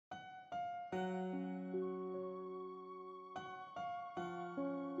Good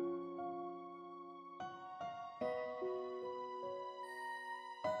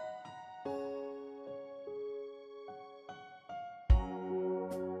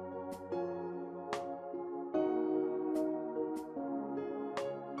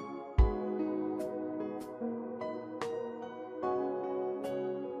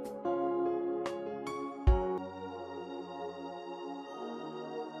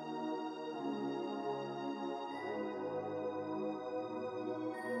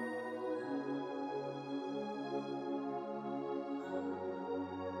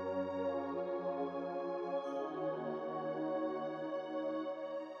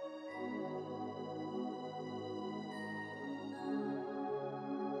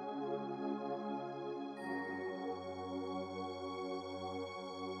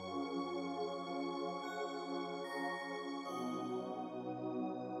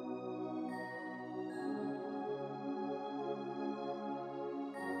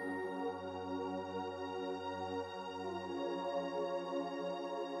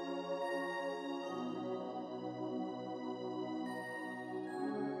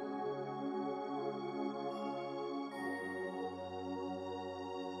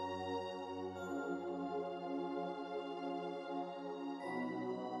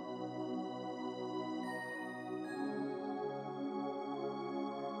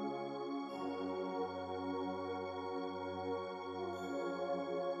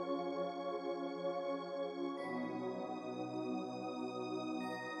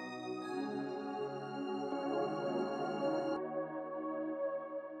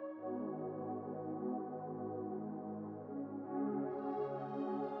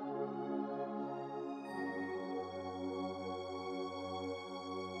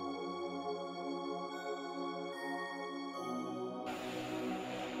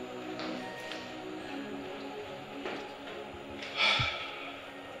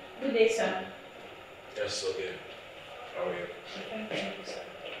day, sir. Yes, okay. How are you? Thank you, sir.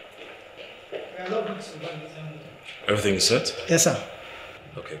 Everything is set? Yes, sir.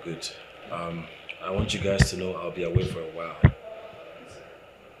 Okay, good. I want you guys to know I'll be away for a while.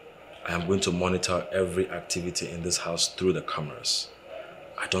 I am going to monitor every activity in this house through the cameras.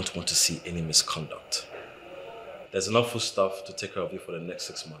 I don't want to see any misconduct. There's enough food stuff to take care of you for the next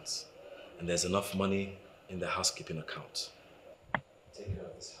 6 months. And there's enough money in the housekeeping account. Take care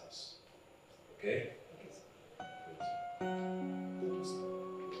of this house. Okay?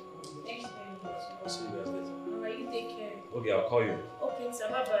 Thanks very much. I'll see you guys later. Alright, you take care. Okay, I'll call you. Okay, sir.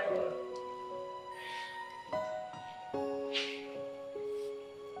 Bye-bye.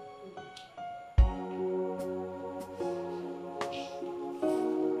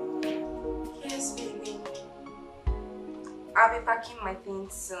 Yes, baby. I'll be packing my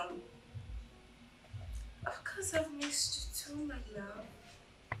things soon. Of course, I've missed you too, my love.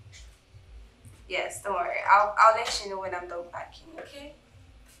 Yes, don't worry. I'll let you know when I'm done packing, okay?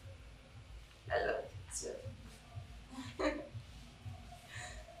 I love you too.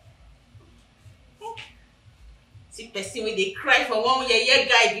 See person wey dey cry for one year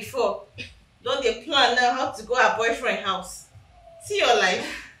guy before. Don't they plan now how to go her boyfriend house? See your life.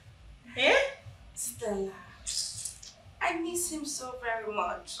 Eh? Stella, I miss him so very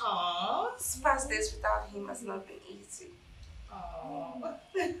much. Aww. This past days without him has not been easy. Aww.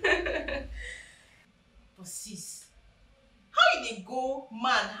 But sis, how you dey go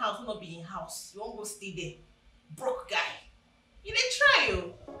man house wey no be in house? You won't go stay there. Broke guy. You dey try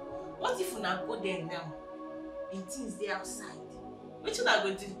o. What if una go there now and things dey outside? Wetin una go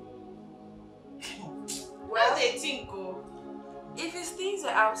do? Well, they think o. if his things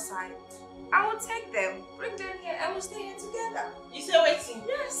are outside, I will take them, bring them here, and we'll stay here together. You say wetin?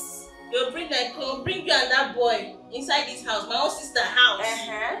 Yes. You'll bring you and that boy inside this house, my own sister house.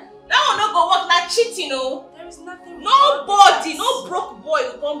 That one no go work, na cheating o. There is nothing. Nobody, no broke boy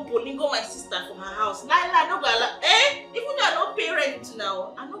will come bolingo my sister from her house. Lie, no go allow. Even though I don't pay rent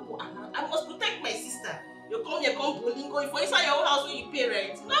now, I no go allow. I must protect my sister. You come here, come bolingo. If you inside your own house when you pay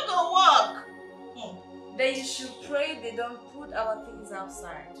rent, no go work. Then you should pray they don't put our things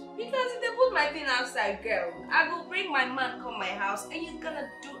outside. Because if they put my thing outside, girl, I will bring my man come my house and you're gonna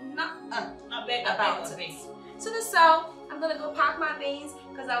do nothing about it. So I'm gonna go pack my things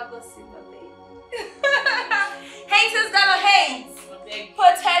because I'll go see my baby. Haters gonna hate.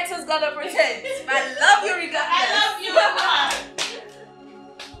 Potatoes gonna pretend. I love you regardless. I love you, Mama.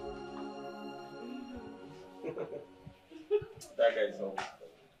 That guy's home.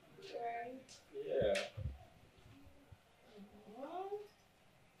 Yeah.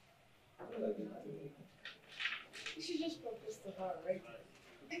 You should just propose to her, right?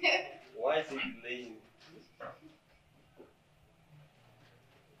 Why I say delaying?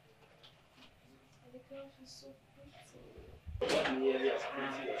 The girl, she's so pretty. Not nearly as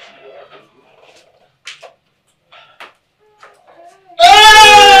pretty as you are.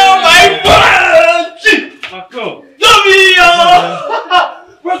 Oh my bunch! Marco! Tommy!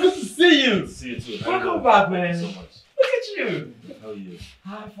 We're good to see you. See you too. Welcome back, man. Thank you so much. Look at you. How are you?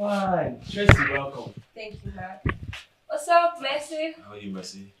 Have fun. Tracy, welcome. Thank you, Mark. What's up, Messi? How are you,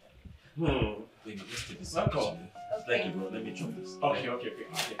 Mercy? Baby, let's take this. Welcome. Actually. Thank you, bro. Let me drop this. Okay.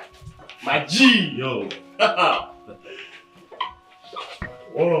 My G! Yo.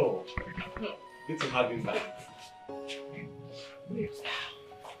 Whoa. Good to have him back.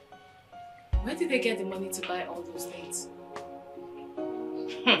 Where did they get the money to buy all those things?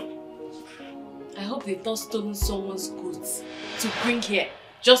 I hope they've not stolen someone's goods to bring here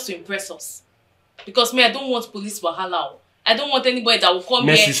just to impress us. Because me, I don't want police wahala. I don't want anybody that will come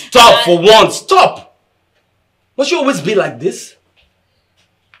Mercy, here. stop for once. Stop! Must you always be like this?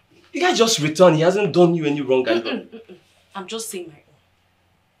 The guy just returned. He hasn't done you any wrong. I'm just saying my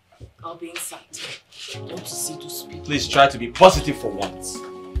own. I'll be inside. I want to see those people. Please try to be positive for once.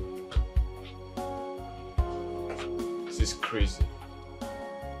 This is crazy.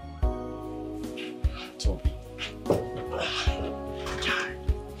 Toby.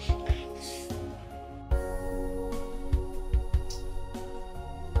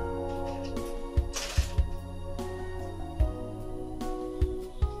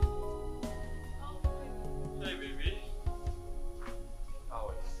 Hey, baby. How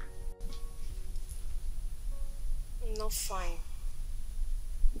are you? Not fine.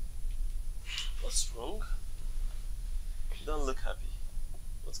 What's wrong? You don't look happy.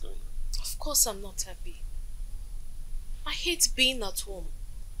 What's going on? Of course I'm not happy. I hate being at home.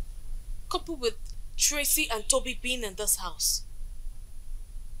 Coupled with Tracy and Toby being in this house.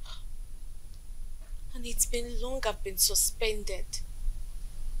 And it's been long I've been suspended.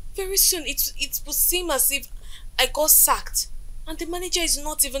 Very soon it will seem as if I got sacked. And the manager is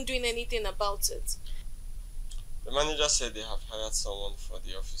not even doing anything about it. The manager said they have hired someone for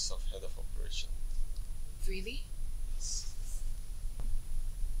the office of head of operation. Really?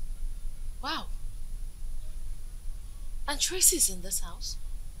 Wow. And Tracy's in this house?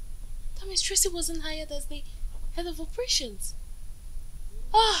 That means Tracy wasn't hired as the head of operations.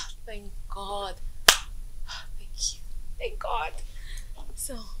 Ah, thank God. Thank you. Thank God.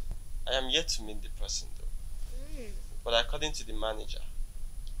 So, I am yet to meet the person though. But according to the manager,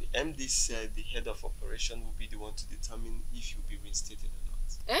 the MD said the head of operation will be the one to determine if you'll be reinstated or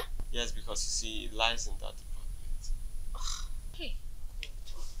not. eh? Yes, because you see, it lies in that department. Hey,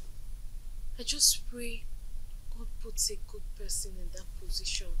 God. I just pray God puts a good person in that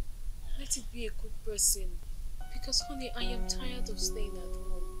position. Let it be a good person. Because, honey, I am tired of staying at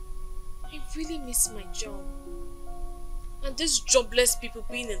home. I really miss my job. And these jobless people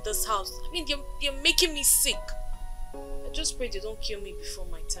being in this house, I mean, they're making me sick. I just pray they don't kill me before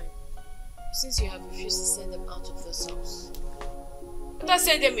my time. Since you have refused to send them out of this house. Better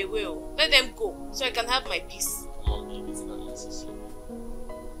send them away. Let them go, so I can have my peace. Come on, baby, it's not necessary.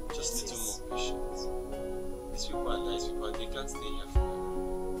 Just a little more patience. These people are nice people and they can't stay here forever.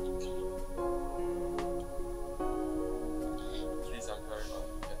 Okay. Please, I'm very well.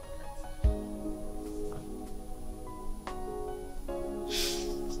 Get right.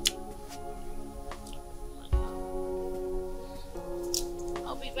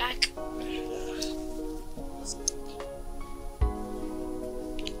 I'll be back.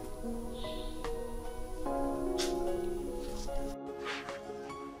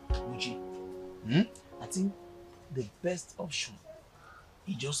 I think the best option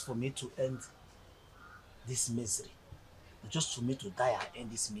is just for me to end this misery. Just for me to die and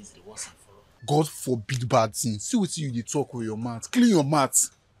end this misery once and for all. God forbid bad things. See what you dey talk with your mouth. Clean your mouth.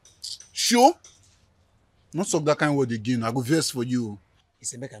 Sure? Not talk that kind of word again. I go vex for you. He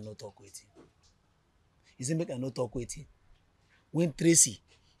said, make I not talk with him. He said, make I not talk with him. When Tracy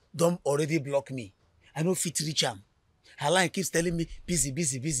don't already block me, I no fit reach am. Her line keeps telling me, busy,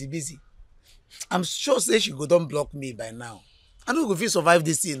 busy, busy, busy. I'm sure say she go don't block me by now. I don't go fit survive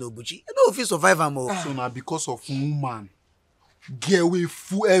this thing, Obuchi. I don't go fit survive am. So now because of woman, girl we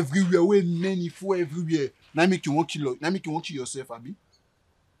fool everywhere, we many fool everywhere. Now make you want kill yourself, abi?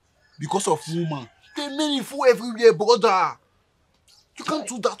 Because of woman, there many fool everywhere, brother. You can't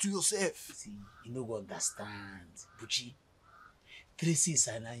do that to yourself. See, you no go understand, Buchi. Tracy is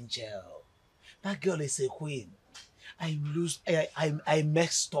an angel. That girl is a queen. I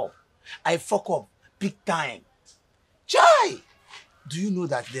messed up. I fuck up big time. Chai! Do you know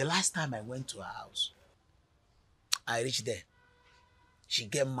that the last time I went to her house, I reached there. She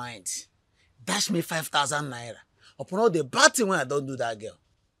get mind. dash me 5,000 naira upon all the bad thing when I don't do that girl.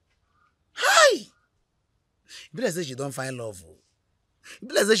 Hi! Be like say she don't find love.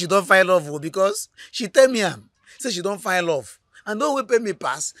 Be like say she don't find love because she tell me say she don't find love. And don't we pay me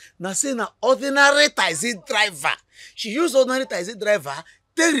pass. Now say na ordinary taxi driver. She use ordinary taxi driver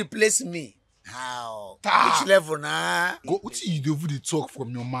to replace me. How? Which level na? Go, what you do the talk from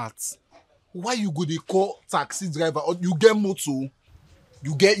your mouth? Why you go dey call taxi driver or you get motor?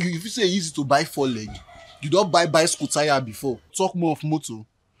 You if you say easy to buy 4 leg, you don't buy bicycle tire before. Talk more of motor.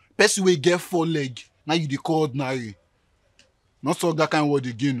 Person wey get 4 leg, now you dey call ordinary. Not talk that kind of word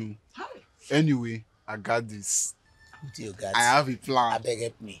again. No. Anyway, I got this. What you got? I have a plan. I beg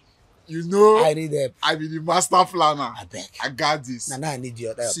help me. You know, I need help. I be the master planner. I beg. I got this. Now I need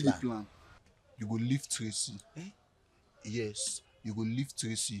your help. See the plan. You go leave Tracy. Yes, you go leave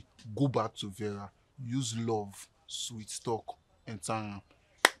Tracy. Go back to Vera. Use love, sweet talk, and time.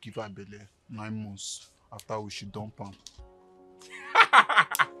 Give her belly 9 months after we should dump her.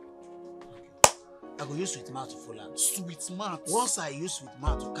 I go use sweet mouth to follow am. Sweet mouth. Once I use sweet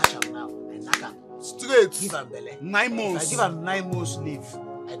mouth to catch am now, I knock am. Straight. Give am belle. 9 months. If I give am 9 months leave,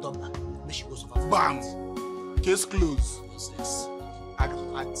 I dump her. Make she go suffer. Bam. Case closed. Useless. I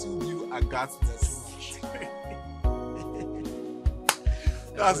told you I got this.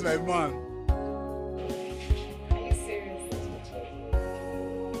 That's my man. Are you serious?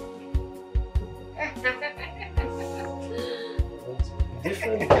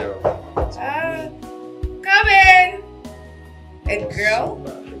 Different girl. Come in. A girl?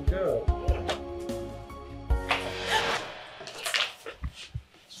 Girl.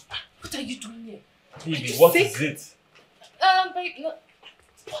 What are you doing here? Baby, what is it? Babe, no.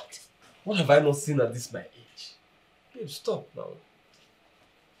 What? What have I not seen at this my age? Babe, stop now.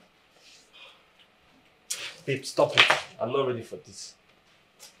 Babe, stop it. I'm not ready for this.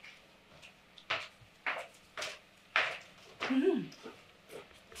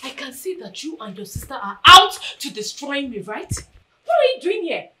 I can see that you and your sister are out to destroy me, right? What are you doing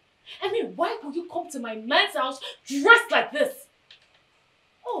here? I mean, why would you come to my man's house dressed like this?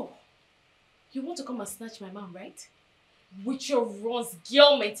 Oh, you want to come and snatch my man, right? With your Ron's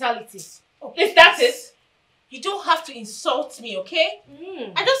girl mentality. Oh, Is that it? You don't have to insult me, okay?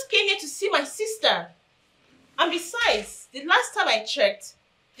 I just came here to see my sister. And besides, the last time I checked,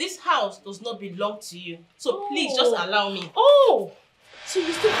 this house does not belong to you. So please just allow me. Oh, so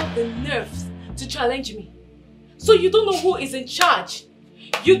you still have the nerves to challenge me? So you don't know who is in charge?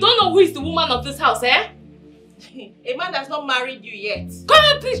 You don't know who is the woman of this house, eh? A man that's not married you yet. Come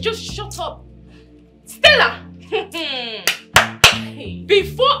on, please just shut up. Stella!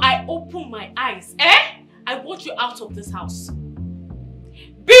 Before I open my eyes, I want you out of this house.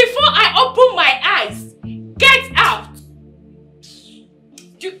 Before I open my eyes, get out!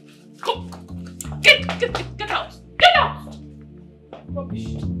 You go, get out! Get out!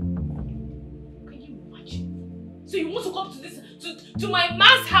 Rubbish. Can you imagine? So you want to come to this to my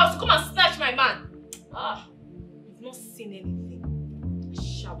man's house to come and snatch my man? Ah, you've not seen anything.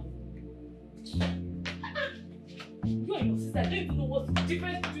 Shall you and your sister don't even know what's the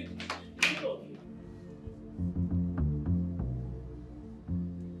difference between the two of you.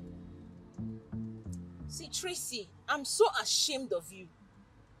 See, Tracy, I'm so ashamed of you.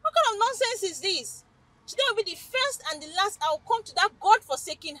 What kind of nonsense is this? Today will be the first and the last I will come to that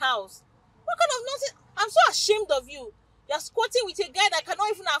God-forsaken house. What kind of nonsense? I'm so ashamed of you. You're squatting with a guy that cannot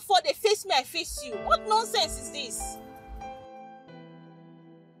even afford a face me, I face you. What nonsense is this?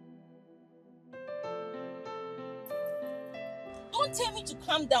 Don't tell me to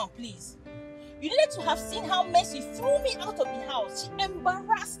calm down, please. You needed to have seen how Mercy threw me out of the house. She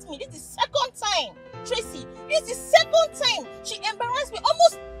embarrassed me. This is the second time. Tracy, this is the second time she embarrassed me.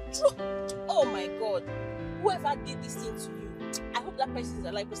 Almost threw... Oh my God. Whoever did this thing to you, I hope that person is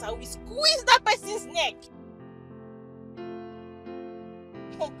alive because I will squeeze that person's neck.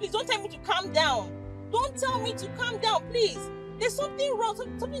 Oh, please don't tell me to calm down. Don't tell me to calm down, please. There's something wrong.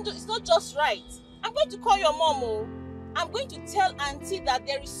 Something is not just right. I'm going to call your mom, oh. I'm going to tell Auntie that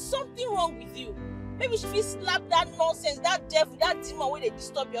there is something wrong with you. Maybe she will slap that nonsense, that devil, that demon where they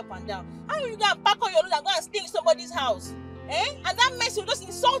disturb you up and down. How will you go and pack on your load and go and stay in somebody's house? And that mess you're just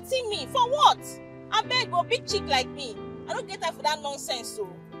insulting me. For what? I beg, go big chick like me. I don't get time for that nonsense, so.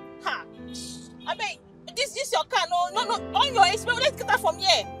 Ha! I beg, this your car. No, on your expense. Let's get her from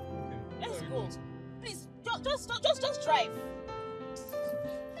here. Let's go. Please, just drive.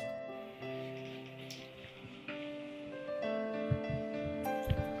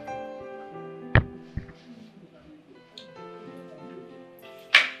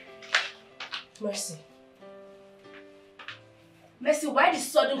 Mercy. Mercy, So why the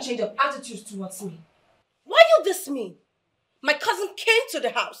sudden change of attitude towards me? Why you this mean? My cousin came to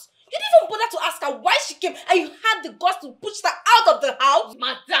the house. You didn't even bother to ask her why she came and you had the guts to push her out of the house?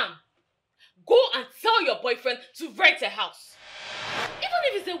 Madam, go and tell your boyfriend to rent a house. Even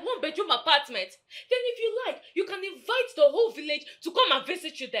if it's a one-bedroom apartment, then if you like, you can invite the whole village to come and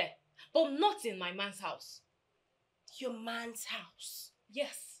visit you there. But not in my man's house. Your man's house?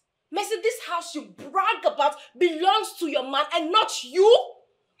 Yes. Mercy, this house you brag about belongs to your man and not you?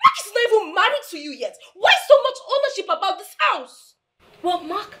 Mark is not even married to you yet. Why so much ownership about this house? Well,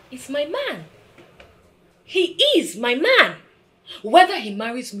 Mark is my man. He is my man. Whether he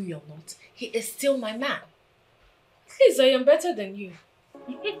marries me or not, he is still my man. Please, I am better than you.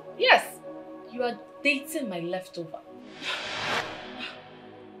 Yes, you are dating my leftover.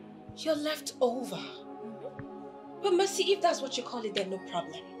 You're leftover? But Mercy, if that's what you call it, then no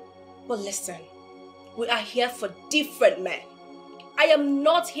problem. But listen, we are here for different men. I am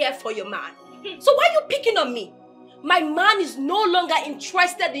not here for your man. So why are you picking on me? My man is no longer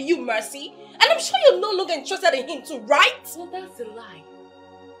interested in you, Mercy. And I'm sure you're no longer interested in him too, right? Well, that's a lie.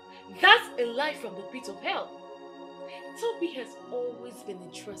 That's a lie from the pit of hell. Toby has always been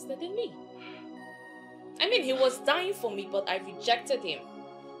interested in me. I mean, he was dying for me, but I rejected him.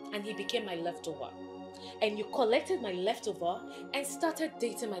 And he became my leftover. And you collected my leftover and started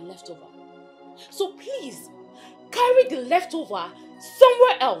dating my leftover. So please, carry the leftover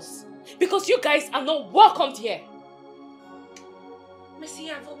somewhere else. Because you guys are not welcomed here.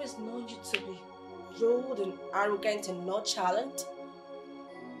 Mercy, I've always known you to be rude and arrogant and nonchalant.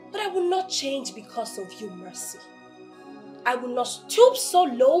 But I will not change because of you, Mercy. I will not stoop so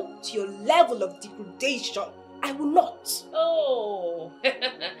low to your level of degradation. I will not. Oh,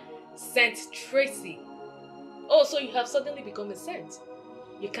 Saint Tracy. Oh, so you have suddenly become a saint.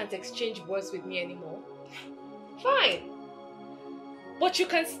 You can't exchange words with me anymore. Fine. But you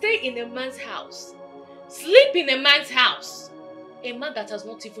can stay in a man's house. Sleep in a man's house. A man that has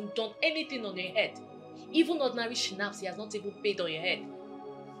not even done anything on your head. Even ordinary schnapps he has not even paid on your head.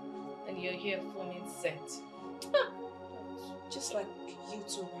 And you're here forming saint. Just like you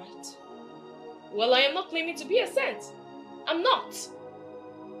two, right? Well, I am not claiming to be a saint. I'm not.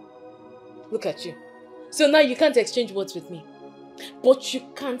 Look at you. So now you can't exchange words with me. But you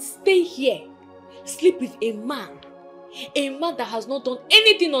can stay here. Sleep with a man. A man that has not done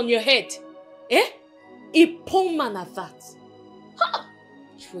anything on your head. Eh? A poor man at that. Ha!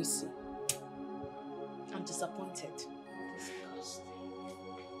 Tracy. I'm disappointed.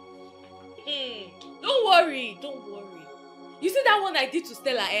 Don't worry. Don't worry. You see that one I did to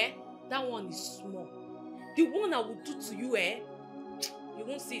Stella, eh? That one is small. The one I will do to you, eh? You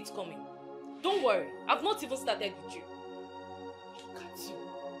won't see it coming. Don't worry. I've not even started with you. Look at you.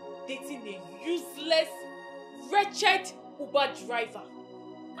 Dating a useless, wretched Uber driver.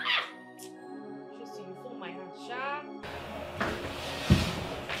 Ah! Just so you fold my hand, sha.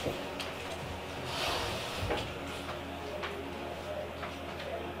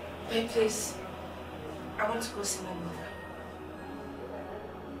 Babe, please. I want to go see my mother.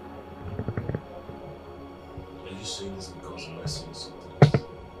 Are you saying this because Mercy is something else?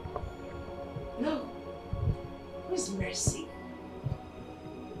 No. Who's Mercy?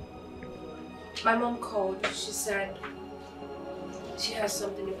 My mom called. She said she has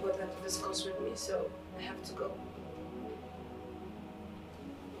something important to discuss with me, so I have to go.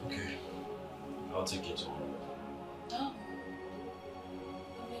 Okay. I'll take you tomorrow. No.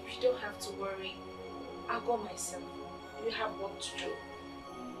 Babe, you don't have to worry. I'll go myself. You have work to do.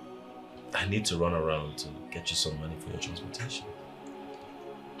 I need to run around to get you some money for your transportation.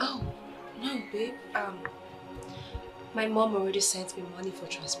 Oh, no, babe. My mom already sent me money for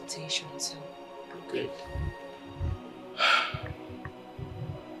transportation, so I'm good.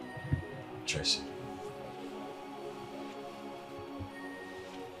 Tracy.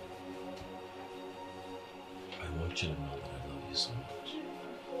 I want you to know that I love you so much.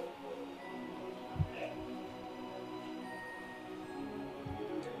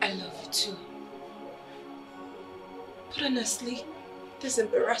 I love you too. But honestly, this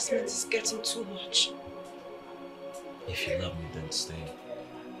embarrassment is getting too much. If you love me, then stay.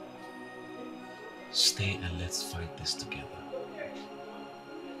 Stay and let's fight this together.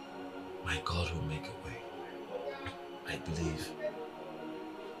 My God will make a way. I believe.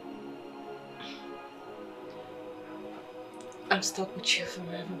 I'm stuck with you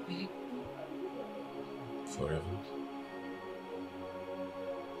forever, babe. Forever?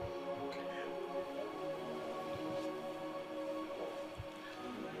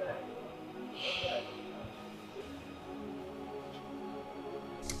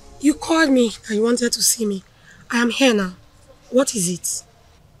 You called me and you wanted to see me. I am here now. What is it?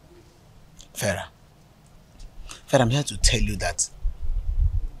 Farah, I'm here to tell you that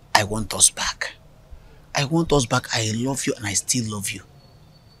I want us back. I want us back. I love you and I still love you.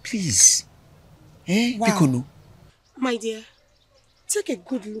 Please. Wow. Bikono. My dear, take a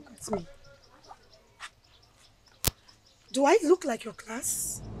good look at me. Do I look like your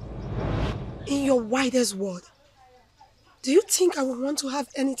class? In your widest world, do you think I would want to have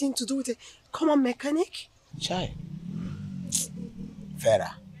anything to do with a common mechanic? Chai.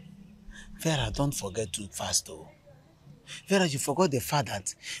 Farah, don't forget too fast though. Farah, you forgot the fact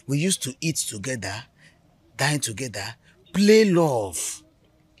that we used to eat together, dine together, play love,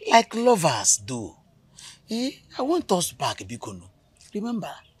 like lovers do. I want us back, Bikono.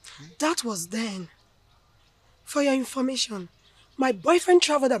 Remember? That was then. For your information, my boyfriend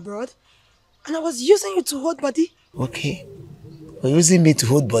traveled abroad and I was using you to hold body. Okay. You're using me to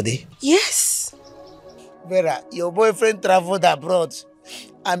hold body? Yes. Vera, your boyfriend traveled abroad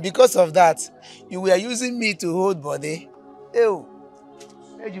and because of that, you were using me to hold body? Ew.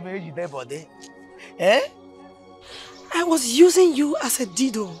 Where'd you marry your body? Eh? I was using you as a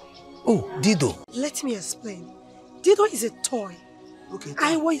dido. Oh, dido. Let me explain. Dido is a toy. Okay.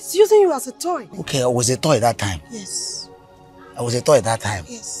 I was using you as a toy. Okay, I was a toy that time. Yes. I was a toy that time.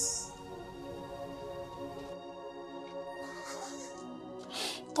 Yes.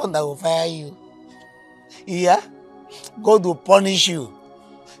 Thunder will fire you. Yeah? God will punish you.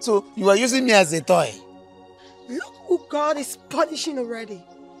 So, you are using me as a toy. Look who God is punishing already.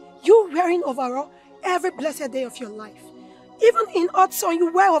 You wearing overall every blessed day of your life. Even in hot sun,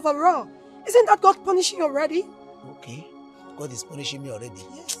 you wear overall. Isn't that God punishing you already? Okay. God is punishing me already.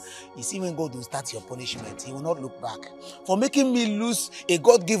 Yes. You see, when God will start your punishment, He will not look back. For making me lose a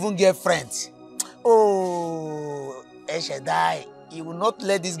God-given girlfriend. Oh, Eshadai, He will not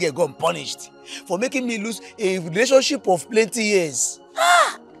let this girl go unpunished. For making me lose a relationship of plenty years.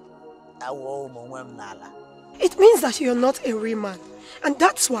 It means that you're not a real man. And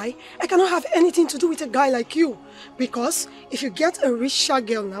that's why I cannot have anything to do with a guy like you. Because if you get a richer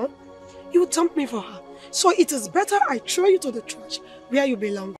girl now, you will dump me for her. So it is better I throw you to the trash where you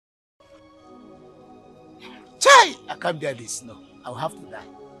belong. Chai! I can't bear this. No, I'll have to die.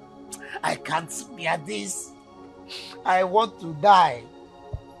 I can't bear this. I want to die.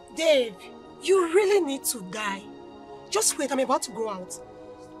 Dave, you really need to die. Just wait, I'm about to go out.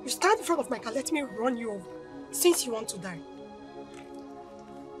 You stand in front of my car, let me run you over. Since you want to die.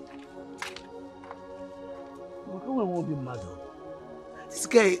 I won't be mad. This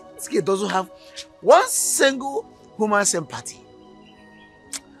guy doesn't have one single human sympathy.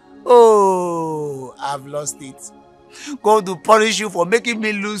 Oh, I've lost it. God will punish you for making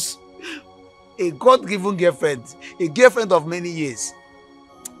me lose a God-given girlfriend, a girlfriend of many years.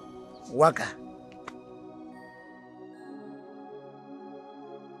 Waka.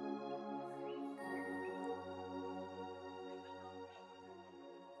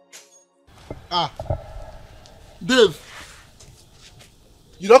 Dave,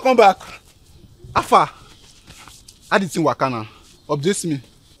 you don't come back. Afa, how did you waka now? Update me.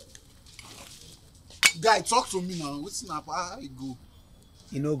 Guy, talk to me now. What's up? How you go?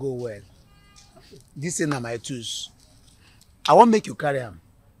 You no go well. This thing are my tools. I won't make you carry them.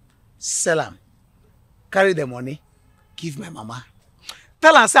 Sell them. Carry the money. Give my mama.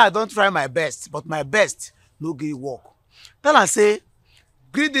 Tell her say I don't try my best, but my best no give work. Tell her say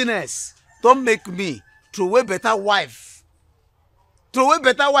greediness don't make me throw away better wife. Throw away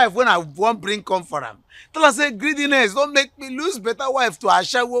better wife when I won't bring come for them. Tell her say greediness don't make me lose better wife to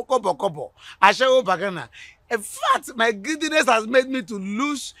Ashawo Kobo, Ashawo Bagana. In fact, my greediness has made me to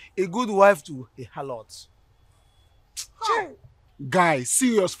lose a good wife to a harlot. Guy,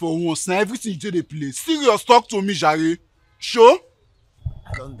 serious for once. Now everything you do the place. Serious, talk to me, Jare. Sure?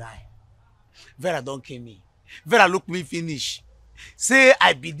 I don't die. Vera don't kill me. Vera look me finish. Say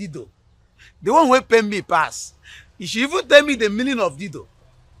I be Dido. The one who pay me pass. You should even tell me the meaning of Dido.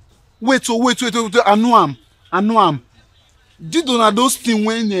 Wait. I know am. Dido na those things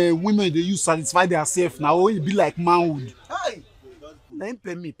when women they use satisfy themselves. Now it be like manhood. Hey, now him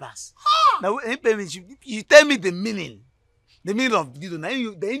pay me pass. Now him pay me. You tell me the meaning. The meaning of Dido. Now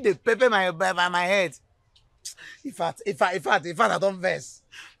they pepper my head. In fact, I don't verse.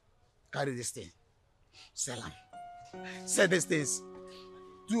 Carry this thing. Sell them. Sell these things.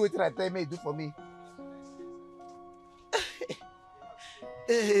 Do what I tell me, do for me.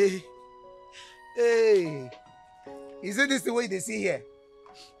 Hey. You see this the way they see here?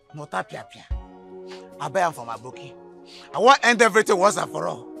 Not a pia. I buy them from my bookie. I want to end everything once and for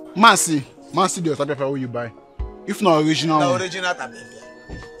all. Man see the other paper you buy. If not original. The one. original tapia.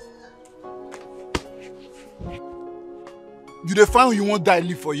 You dey find you wan die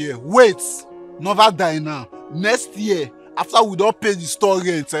live for here. Wait, never die now. Next year, after we don pay the store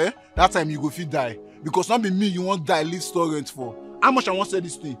rent, that time you go fit die. Because not be me you wan die live store rent for. How much I wan sell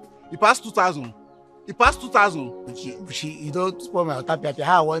this thing? E pass 2,000. E pass 2,000. Buchi, you don't spoil my water pepper.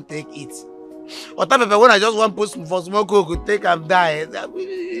 How I wan take it? Water pepper when I just want put for small coke, take am die.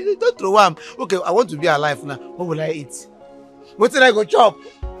 Don't throw am. Okay, I want to be alive now. What will I eat? Wetin I go chop?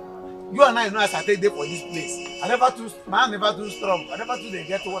 You and I know as I take dey for this place. My hand never too strong. I never too dey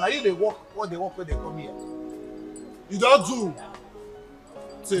get one. Are you dey work? What they work when they come here? You don do.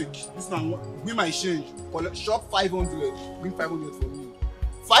 Take this now. Bring my change. Collect shop 500. Bring 500 for me.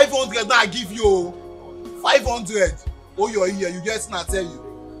 500 now I give you. 500. Oh, your ear. You get now tell you.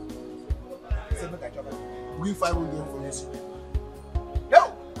 Bring 500 for me. Yo,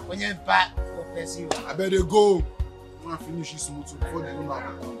 when you're back, God bless you. I better go. I want to finish this motor before they know how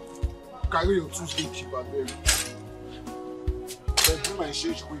to come. Carry your TOOSWEET chip, I beg. Bring my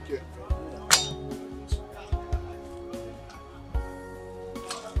change quick here.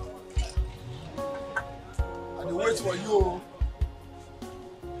 I dey wait for you.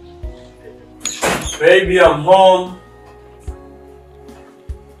 Baby, I'm home.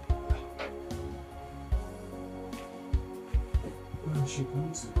 Where is she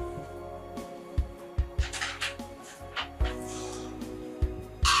going to?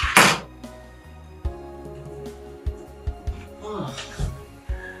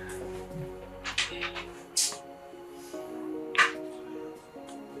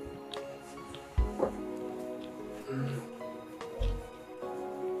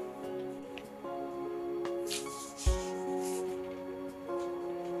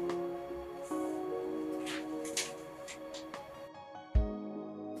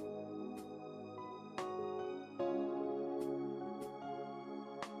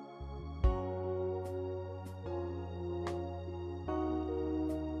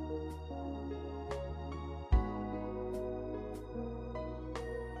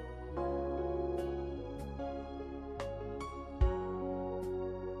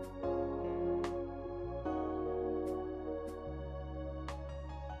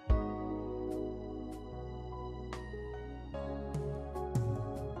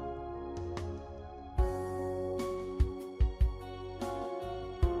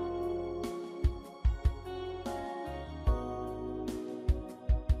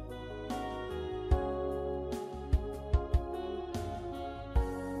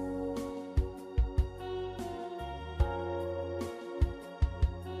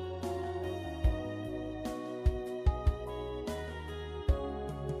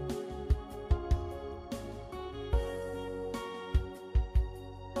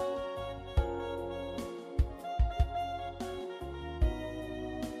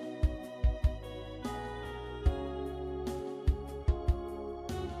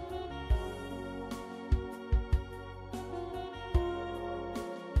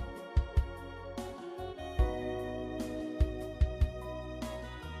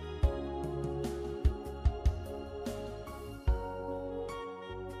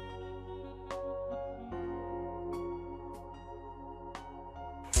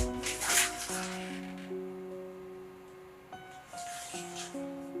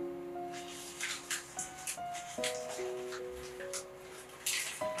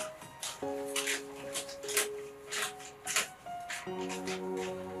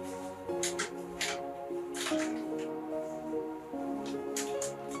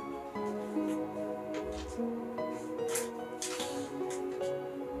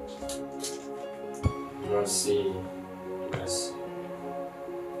 Mercy, mercy,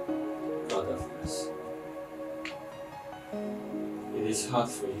 God of mercy. It is hard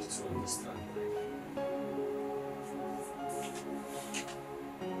for you to understand.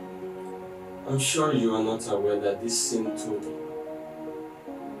 I'm sure you are not aware that this same Toby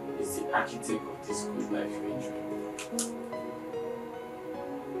is the architect of this good life we dream.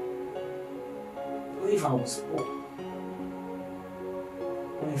 What if I was poor?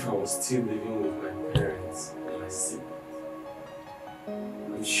 What if I was still living with my parents and my siblings?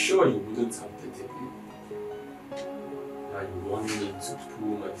 I'm sure you wouldn't have dated me. Now you want me to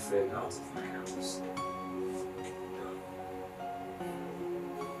pull my friend out of my house.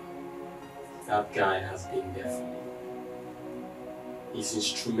 That guy has been there for me. He's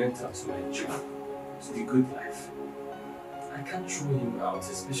instrumental to my job, to the good life. I can't throw him out,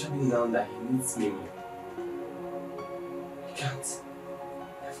 especially now that he needs me more. I can't.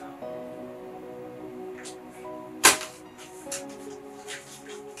 Never.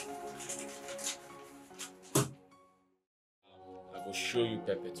 I will show you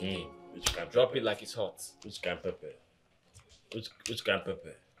pepper today. Which kind Drop it like it's hot. Which kind pepper? Which kind of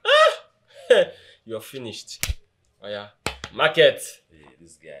pepper? You're finished. Oh yeah. Market. Hey,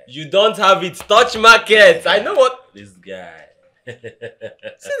 this guy. You don't have it. Touch market. I know what. This guy.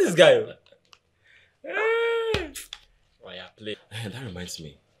 See this guy. Oh yeah, play. That reminds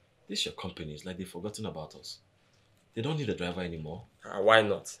me. This your company is like they've forgotten about us. They don't need a driver anymore. Why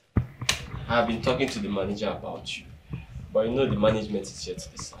not? I've been talking to the manager about you. But you know the management is yet to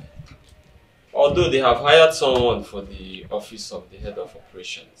decide. Although they have hired someone for the office of the head of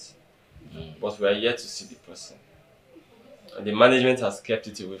operations. But we are yet to see the person. And the management has kept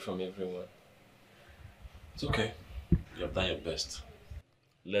it away from everyone. It's okay. You have done your best.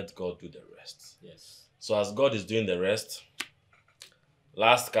 Let God do the rest. Yes. So as God is doing the rest,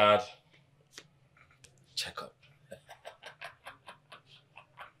 last card, check up.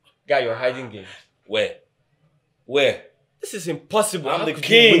 Guy, you're hiding game. Where? Where? This is impossible. I'm How the could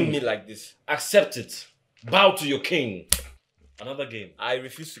king. you win me like this? Accept it. Bow to your king. Another game. I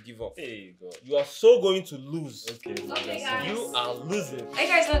refuse to give up. Hey, God. You are so going to lose. Okay, guys. You are losing. Are you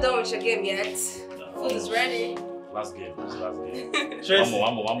guys not done with your game yet? Food is ready. Last game. This is last game. Tracy.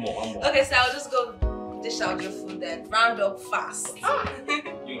 One more. Okay, so I'll just go dish out your food then. Round up fast.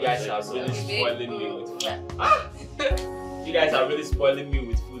 You guys are really spoiling me with food. You guys are really spoiling me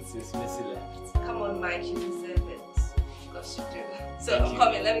with food since Missy left. Come on, Mike, you deserve it. Of course you do. So Thank I'm you.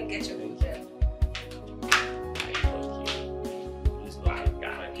 coming, let me get your food there.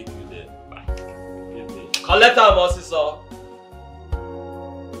 I kick you there. Give me. Collect our bosses all.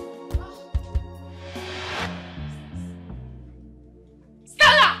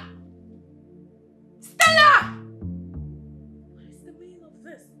 Stella! Stella! What is the meaning of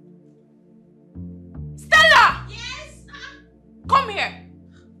this? Stella! Yes? Come here.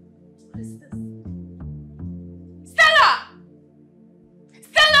 What is this? Stella!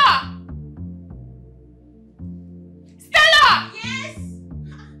 Stella! Stella! Yes?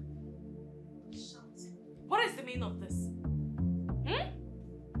 What is the meaning of this?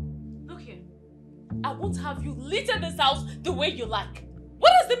 Look here. I won't have you litter this house the way you like.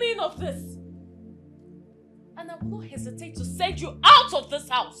 What is the meaning of this? And I will not hesitate to send you out of this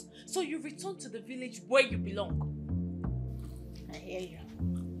house so you return to the village where you belong. I hear you.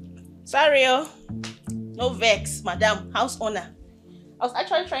 Sorry, oh. No vex, madam, house owner. I was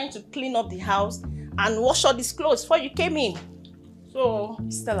actually trying to clean up the house and wash all these clothes before you came in. So,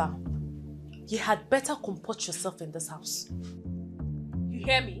 Stella, you had better comport yourself in this house. You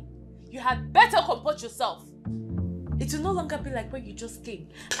hear me? You had better comport yourself. It will no longer be like when you just came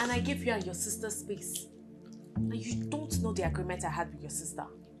and I gave you and your sister space. And you don't know the agreement I had with your sister.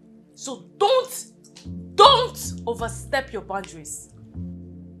 So don't overstep your boundaries.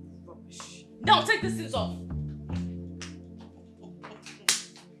 Rubbish. Now take these things off.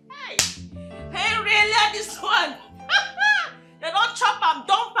 hey, really, this one? They don't chop am,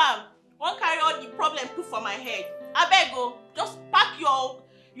 dump am. Won't carry all the problem put for my head. I beg go, just pack your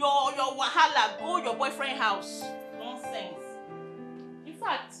wahala, go your boyfriend house. Nonsense. In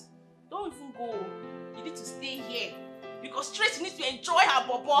fact, don't even go. You need to stay here because Tracy needs to enjoy her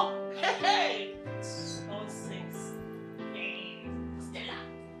bobo. Hey, nonsense. Hey, Stella.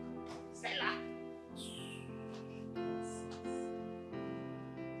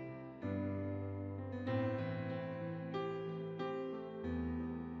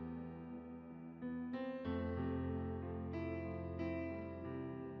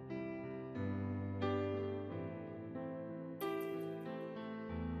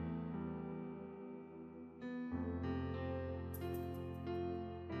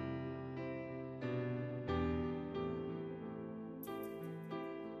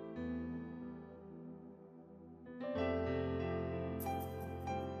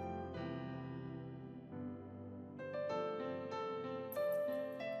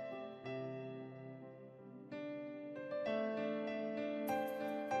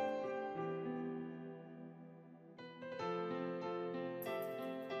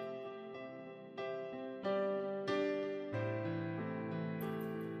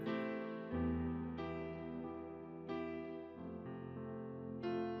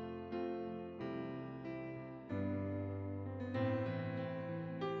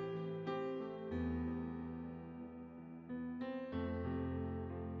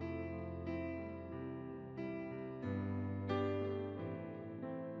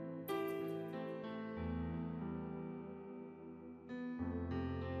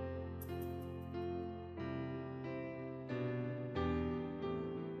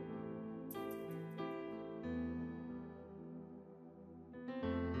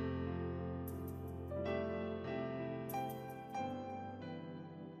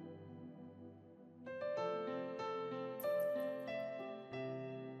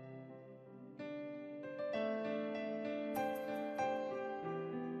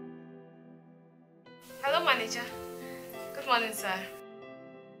 Hello, manager. Good morning, sir.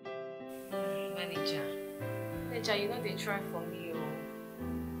 Manager, you know they try for me, oh.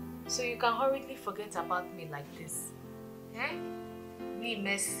 So you can hurriedly forget about me like this. Eh? Me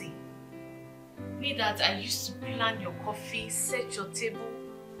messy. Me that I used to plan your coffee, set your table.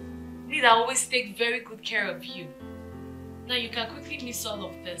 Me that always take very good care of you. Now you can quickly miss all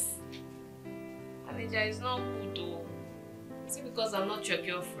of this. Manager, it's not good though. See, because I'm not your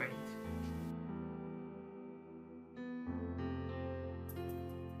girlfriend.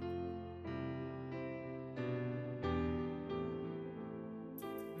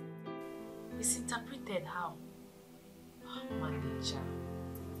 It's interpreted how? Oh, manager.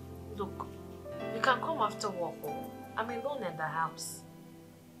 Look, you can come after work. Oh. I'm alone in the house.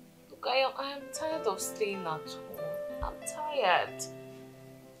 Look, I am tired of staying at home. I'm tired.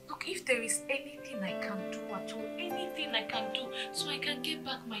 Look, if there is anything I can do at all, anything I can do so I can get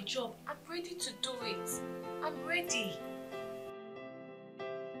back my job, I'm ready to do it. I'm ready.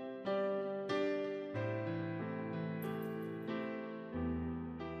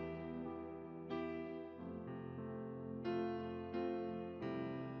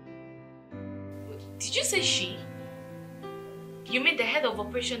 Did you say she? You mean the head of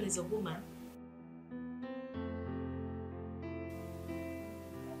operation is a woman?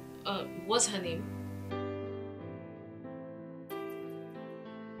 What's her name?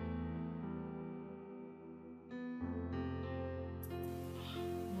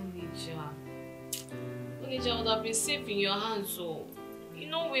 Manager, I would have been safe in your hands, so you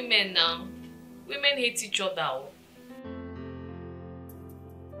know women now. Women hate each other.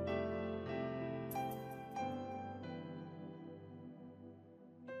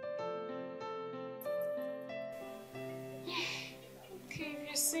 Okay, if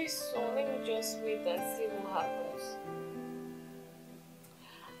you say so, let me just wait and see what happens.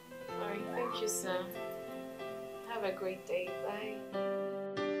 Alright, thank you, sir. Have a great day. Bye.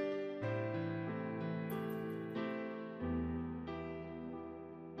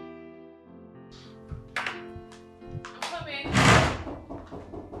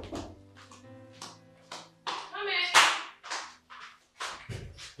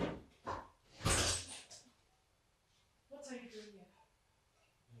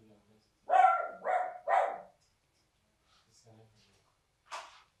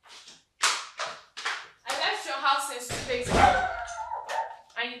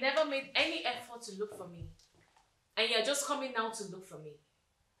 And you never made any effort to look for me. And you're just coming now to look for me.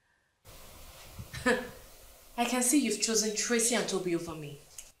 I can see you've chosen Tracy and Toby over me.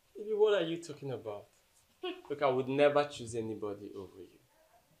 Baby, what are you talking about? Look, I would never choose anybody over you.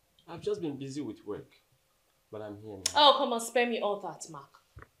 I've just been busy with work. But I'm here now. Oh, come on, spare me all that, Mark.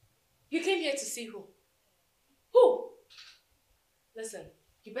 You came here to see who? Who? Listen,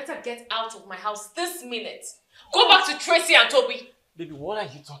 you better get out of my house this minute. Go back to Tracy and Toby. Baby, what are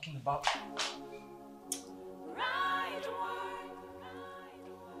you talking about?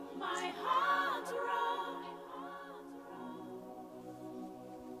 My heart run.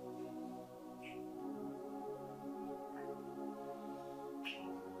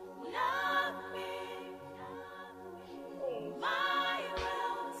 Love me. My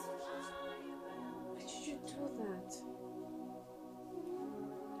rose. Why did you do that?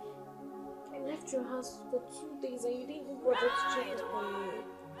 I left your house for 2 days and you didn't even bother to check up on me.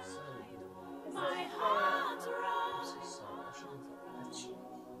 My heart I'm so sorry. I shouldn't have left you.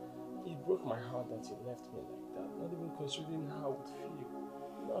 It broke my heart that you left me like that, not even considering how I would feel.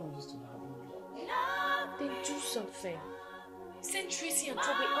 You know, I'm used to having you. Then do something. Send Tracy and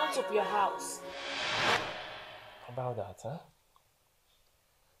Toby out of your house. About that, huh?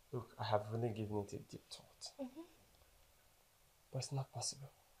 Look, I have really given it a deep thought. But it's not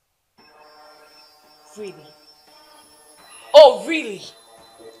possible. Really? Oh, really?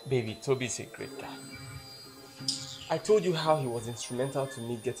 Baby, Toby's a great guy. I told you how he was instrumental to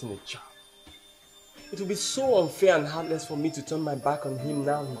me getting a job. It would be so unfair and heartless for me to turn my back on him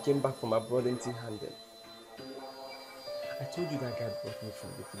now he came back from abroad empty-handed. I told you that guy brought me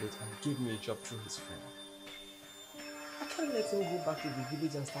from the village and gave me a job through his friend. I can't let him go back to the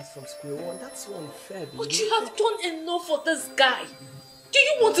village and start from square one. That's so unfair, baby. But you have done enough for this guy. Do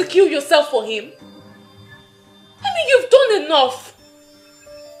you want to kill yourself for him? I mean, you've done enough.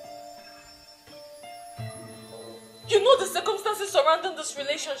 You know the circumstances surrounding this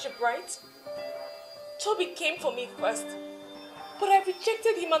relationship, right? Toby came for me first, but I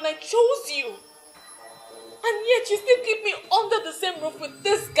rejected him and I chose you. And yet you still keep me under the same roof with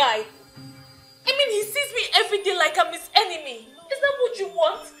this guy. I mean, he sees me every day like I'm his enemy. Is that what you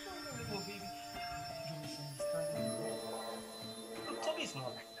want? No, baby. You're misunderstanding me. Look, Toby is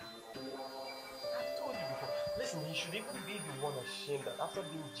not like that. I've told you ashamed that after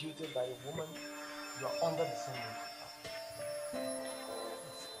being jilted by a woman, you are under the same roof?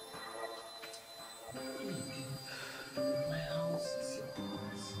 My house is your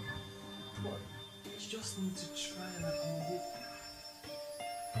house. What? You just need to try and accommodate me.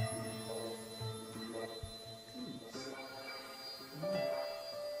 Please. No.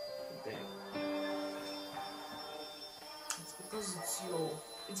 There. It's because it's you.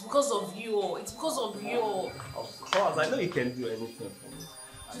 It's because of you. It's because of you. Of course, I know you can do anything for me.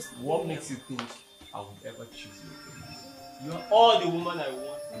 Just what makes you think I would ever choose you again? You are all the woman I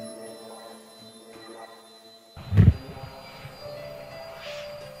want.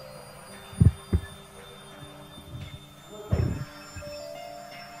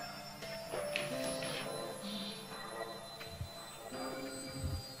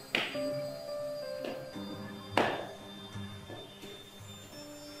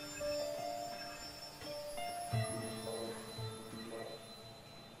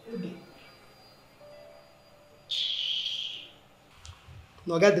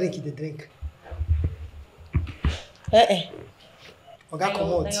 Oga drink the drink. Oga come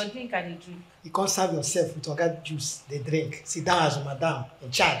out. Now your drink and the drink. You can't serve yourself with Oga juice, the drink. Sit down as a madam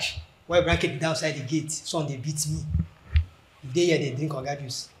in charge. Why bracket it outside the gate? Son, they beat me. If they hear they drink Oga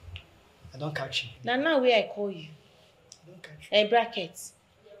juice, I don't catch you. Now where I call you. I don't catch you. Hey, bracket.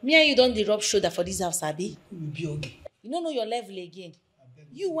 Me and you don't dey rub shoulder for this house, abi? You will be okay. You don't know your level again.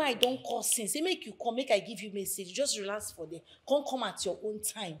 You why I don't call since. Say make you come, make I give you message. Just relax for them. Come at your own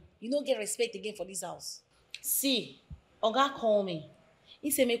time. You don't get respect again for this house. See, Oga call me.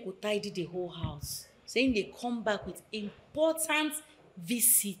 He say make we tidy the whole house. Saying they come back with important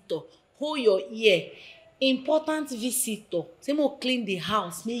visitor. Hold your ear. Important visitor. Say make we clean the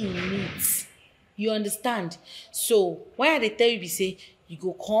house. Make you neat. You understand? So why they tell you be say you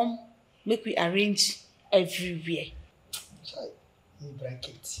go come, make we arrange everywhere. Me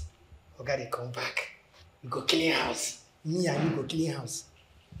bracket. Oga they come back. We go clean house. Me and you go clean house.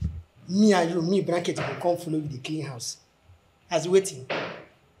 Me and you, me bracket go come follow with the clean house. As waiting.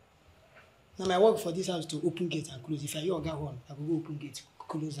 Now my work for this house to open gate and close. If I hear Oga horn, I go open gate,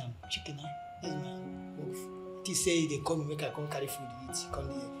 close and chicken. That's my work. They say they come make I come carry food eat. Come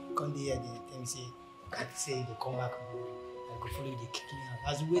there, they tell me say, God say they come back. I go follow the clean house.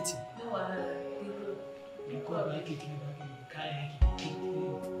 As waiting. You go bracket, carry. You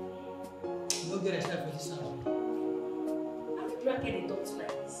don't get respect for this house. How did bracket they talk to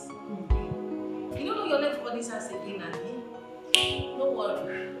like this? You don't know your level for this house again, and no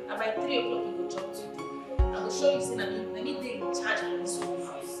worry. About 3 o'clock you go jump today. I will show you say let me take charge of this whole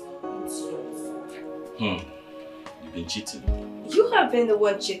house. It's yours. You've been cheating. You have been the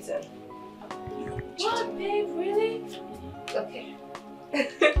one cheating. What, babe? Really? Okay.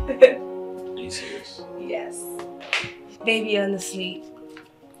 Are you serious? Yes. Baby, honestly,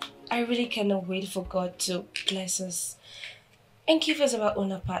 I really cannot wait for God to bless us and give us our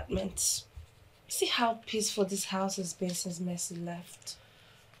own apartment. See how peaceful this house has been since Mercy left.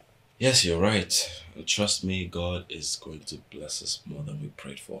 Yes, you're right. And trust me, God is going to bless us more than we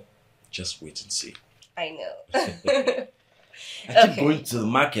prayed for. Just wait and see. I know. I keep going to the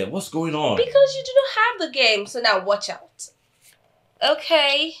market. What's going on? Because you do not have the game, so now watch out.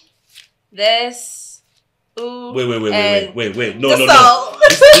 Okay. This. Ooh. Wait. No.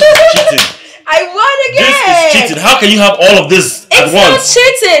 This is cheating. I won again. This is cheating. How can you have all of this at once? It's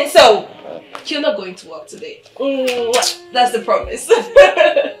not cheating, so you're not going to work today. That's the promise.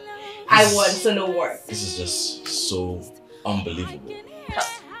 I won, so no work. This is just so unbelievable. Come,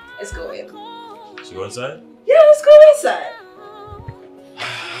 let's go in. So you go inside? Yeah, let's go inside.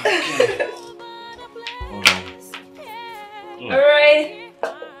 Alright.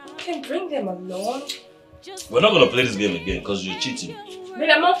 You can bring them along. We're not gonna play this game again because you're cheating. But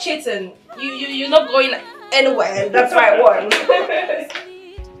I'm not cheating. You're not going anywhere. That's why I won.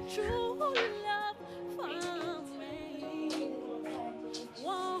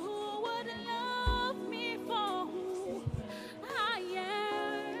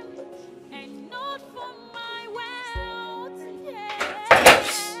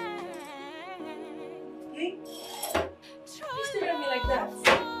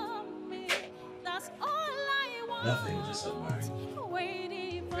 Nothing, just admiring.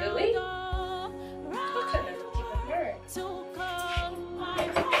 Really? How can I keep it hurt?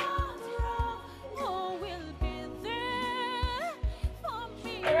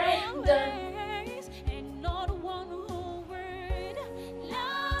 Alright, I'm done.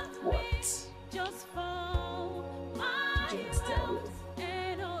 What? Just tell me.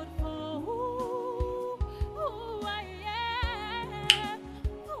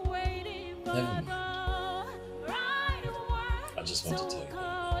 Never mind. I just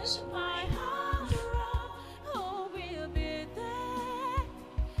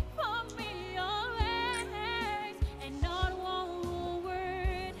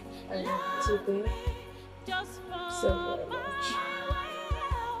too, babe. So very much.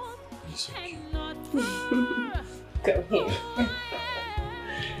 You're so cute. Come here.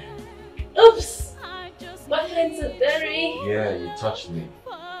 Oops! My hands are dirty. Yeah, you touched me.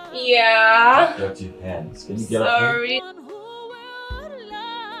 Yeah. Dirty hands. Can you get up Sorry.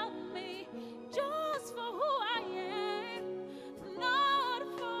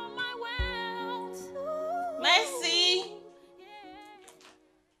 Mercy!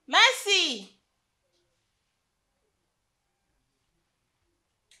 Mercy!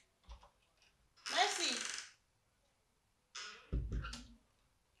 Mercy!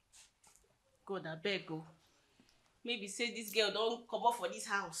 God, I beg go. Maybe say this girl don't come up for this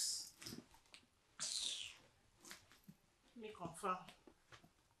house. Let me confirm.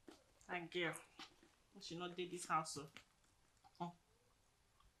 That girl. She not did this house. So.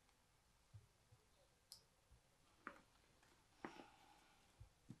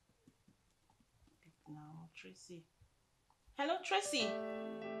 Now, Tracy. Hello, Tracy.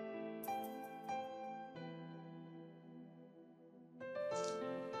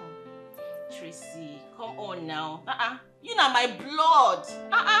 Tracy, come on now. You know my blood.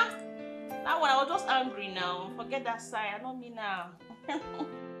 That one I was just angry now. Forget that side. I don't mean now.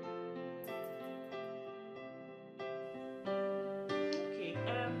 Okay.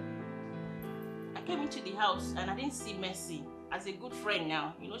 I came into the house and I didn't see Mercy. As a good friend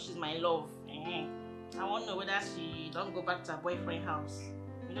now, you know she's my love. I want to know whether she don't go back to her boyfriend's house.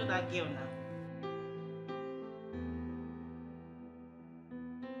 You know that girl now.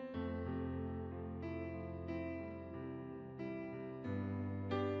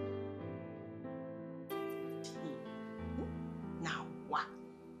 Now what?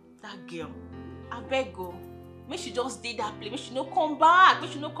 That girl. I beg go. Make she just stay that place. Make she no come back.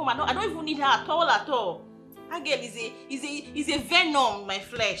 Make she no come. I don't even need her at all at all. That girl is a venom in my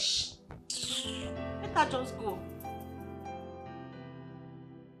flesh. Let her just go.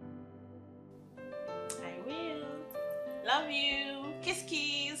 I will. Love you. Kiss,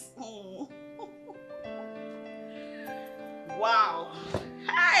 kiss. Wow.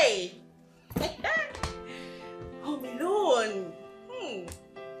 Hi. Home alone.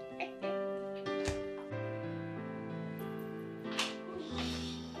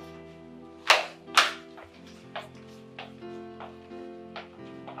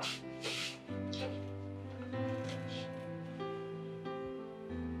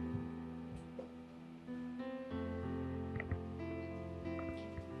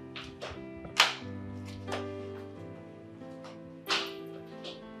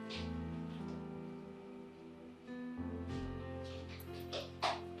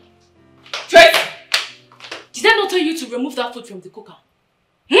 Tell you to remove that food from the cooker.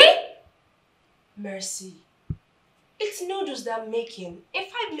 Mercy. It's noodles that I'm making. In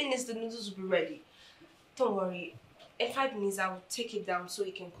 5 minutes, the noodles will be ready. Don't worry. In 5 minutes, I will take it down so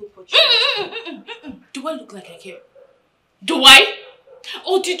it can cook what you want. Do I look like I care? Do I?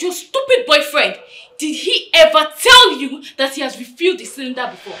 Or did your stupid boyfriend, did he ever tell you that he has refilled the cylinder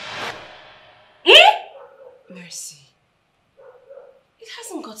before? Mercy. It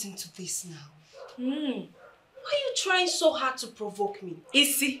hasn't gotten to this now. Why are you trying so hard to provoke me?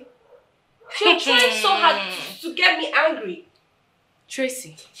 Easy. You're trying so hard to get me angry.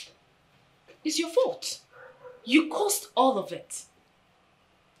 Tracy, it's your fault. You caused all of it.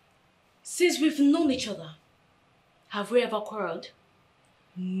 Since we've known each other, have we ever quarreled?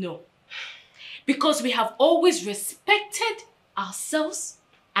 No. Because we have always respected ourselves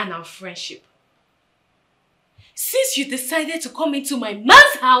and our friendship. Since you decided to come into my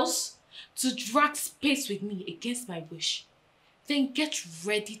man's house to drag space with me against my wish, then get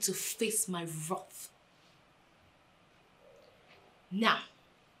ready to face my wrath. Now,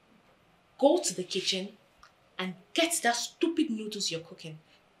 go to the kitchen and get that stupid noodles you're cooking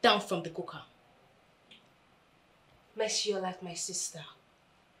down from the cooker. Mercy, you're like my sister.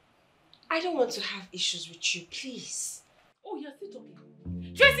 I don't want to have issues with you, please. Oh, you're still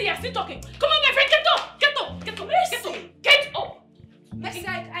talking. Tracy, you're still talking. Come on, my friend, get up! Get up! Get up! Get up! Get up! Mercy,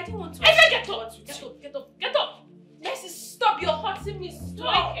 I didn't want to. I said get up! Get up! Get up! Get up! Mercy, stop! You're hurting me.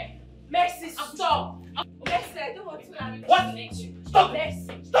 Stop! Mercy, stop! Mercy, I don't want to have it. What? Stop it!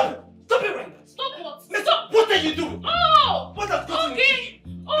 Mercy. Stop it! Stop it right now! Stop what? Mercy, Stop! what are you doing? Oh! What has gotten Okay!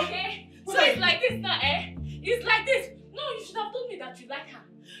 Okay! What So are it's you- like this now, eh? It's like this. No, you should have told me that you like her.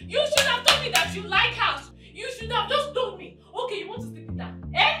 You should have told me that you like her. You should have just told me. Okay, you want to sleep with her.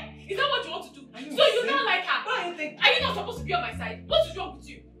 Eh? Is that what you want to do? So you don't like her? What do you think? Are you not supposed to be on my side? What is wrong with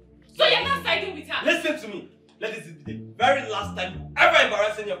you? So you're not siding with her? Listen to me. Let this be the very last time you ever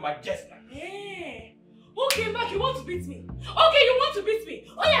embarrass any of my guests like this. Eh. Okay, Mark, you want to beat me? Okay, you want to beat me?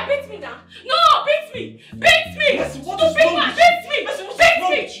 Oh yeah, beat me now. No, beat me! Beat me! Mercy, what Stupid is wrong man, with beat me! Mercy, what is Beat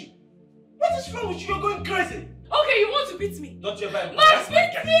wrong me! with you? What is wrong with you? You're going crazy. Okay, you want to beat me? Don't you ever... Mark,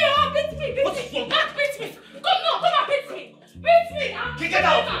 beat me! Oh, beat me! Beat me! Mark, beat me! Come and beat me! Beat me! Get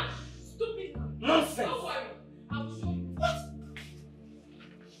out! Stupid man! Nonsense! Don't worry. I'll show you. What?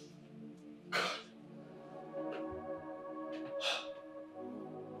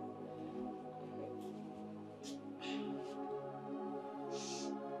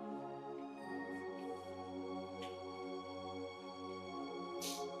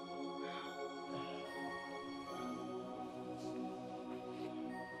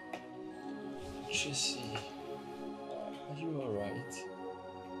 Tracy, are you alright?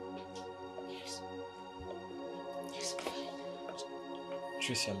 Yes. Yes.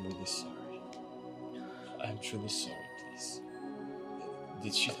 Tracy, I'm really sorry. I'm truly sorry, please.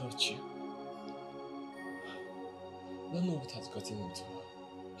 Did she hurt you? I don't know what has gotten into her.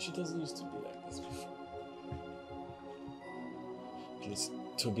 She doesn't used to be like this before. Please,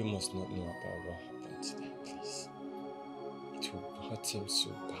 Toby must not know about what happened today, please. It will hurt him so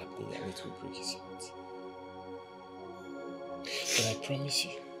badly and it will break his heart. But I promise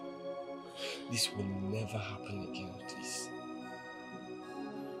you, this will never happen again, please.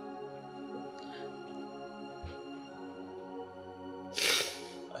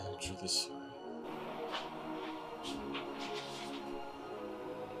 I am truly sorry.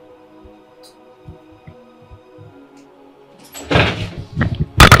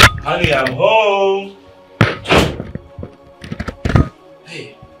 Honey, I'm home!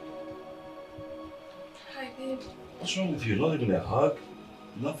 Hey. Hi, babe. What's wrong with you? Not even a hug?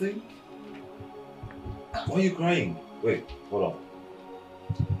 Nothing? Why are you crying? Wait, hold on.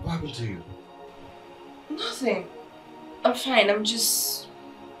 What happened to you? Nothing. I'm fine. I'm just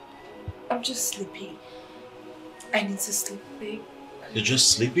sleepy. I need to sleep, babe. You're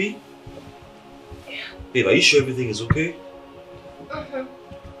just sleepy? Yeah. Babe, are you sure everything is okay? Uh-huh.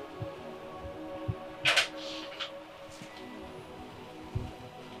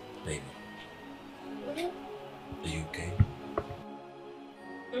 Baby, are you okay?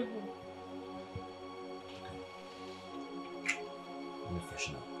 Mm-hmm. Let me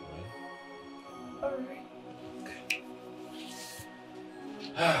freshen up, alright? Alright.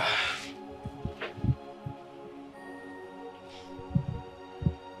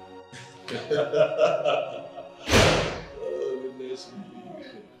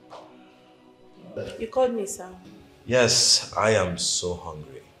 You called me, sir. Yes, I am so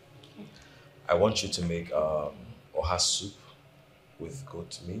hungry. I want you to make oha soup with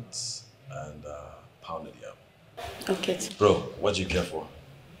goat meat and pounded yam. Okay. Bro, what do you care for?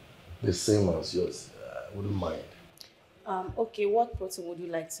 The same as yours. I wouldn't mind. Okay, what protein would you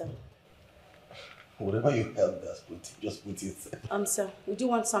like, sir? Whatever you help us put, just put it. Sir, would you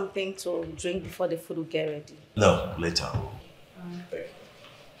want something to drink before the food will get ready? No, later. Thank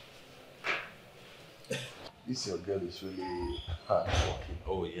you. This your girl is really hard working.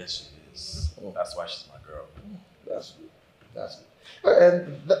 Oh, yes, she is. That's why she's my girl. That's good. That's good.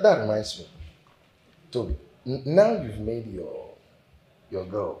 And that reminds me, Toby, now you've made your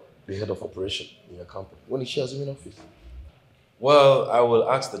girl the head of operation in your company. When is she assuming office? Well, I will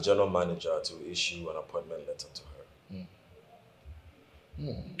ask the general manager to issue an appointment letter to her.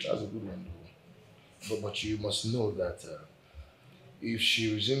 That's a good one, though. But you must know that if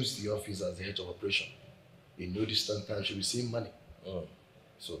she resumes the office as the head of operation, in no distant time she'll be seeing money.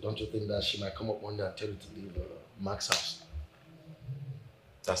 So don't you think that she might come up one day and tell you to leave Mark's house?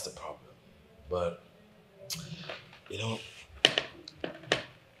 That's the problem. But, you know,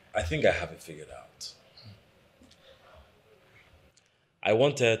 I think I have it figured out. I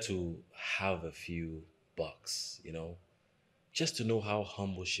want her to have a few bucks, you know, just to know how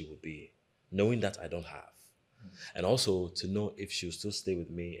humble she would be, knowing that I don't have. And also to know if she'll still stay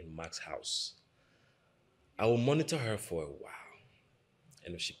with me in Mark's house. I will monitor her for a while.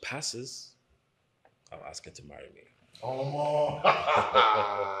 And if she passes, I'll ask her to marry me. Oh,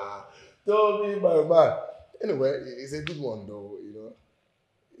 Toby, my man. Anyway, it's a good one, though, you know.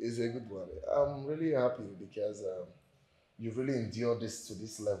 It's a good one. I'm really happy because you've really endured this to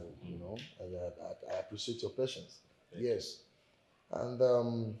this level, you know, and I appreciate your patience. Yes. And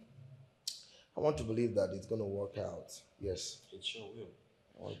I want to believe that it's going to work out. Yes. It sure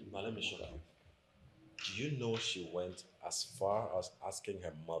will. Now let me show you. Do you know she went as far as asking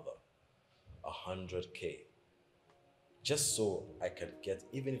her mother 100K just so I can get,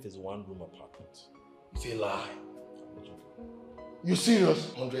 even if it's one room apartment? It's a lie. You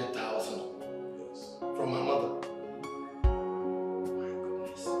serious? 100,000. Yes. From my mother. My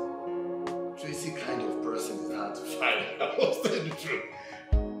goodness. Tracy kind of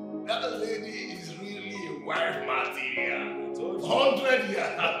lady is really a wife material. 100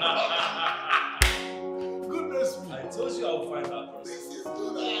 years. Goodness me. I told you I would find her person. This is good. I'm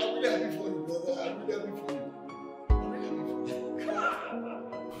really happy for you, brother. I'm really happy for you. I'm really happy for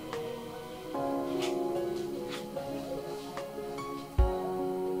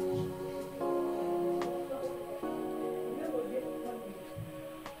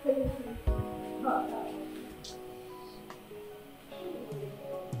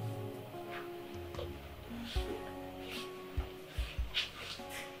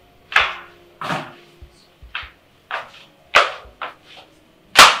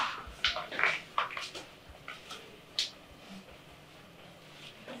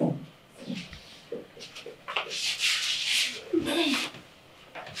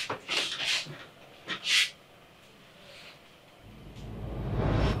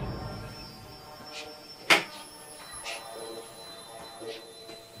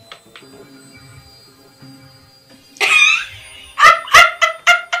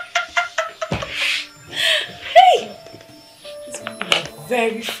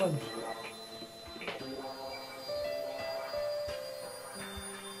Very funny.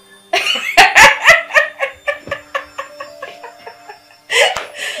 Look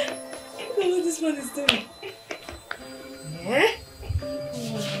at what this one is doing. Yeah?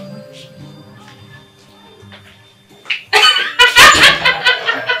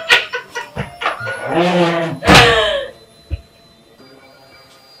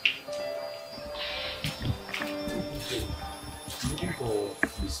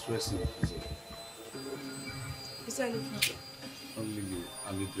 Is there any problem? Only you.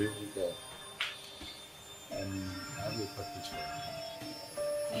 I'm a brave girl. And I have a package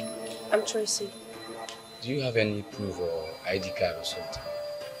for you. I'm Tracy. Do you have any proof or ID card or something?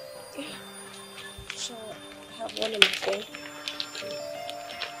 Yeah. Sure, I have one in my phone.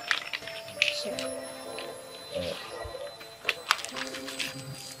 Here.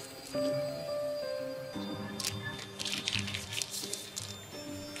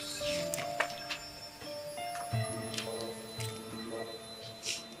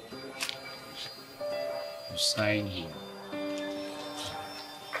 You sign here.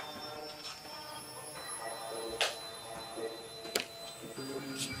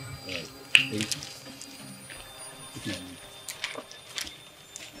 Thank you.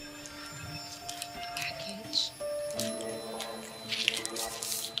 Package.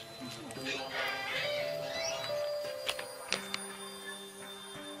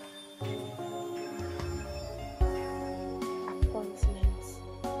 Appointment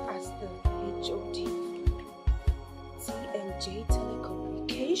as the HOD. TMJ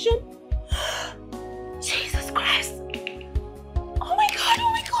Telecommunication. Jesus Christ! Oh my God!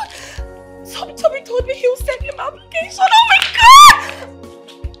 Oh my God! Tommy told me he will send him application. Oh my God!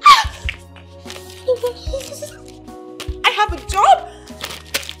 I have a job.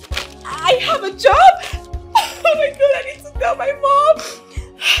 I have a job. Oh my God! I need to tell my mom.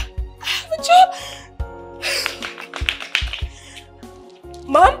 I have a job.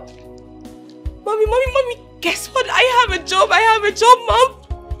 Mom? Mommy, guess what? I have a job, Mom.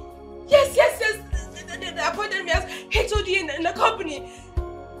 Yes. They appointed me as HOD in the company.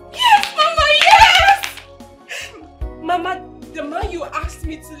 Yes, Mama, yes! Mama, the man you asked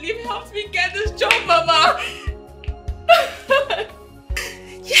me to leave helped me get this job, Mama.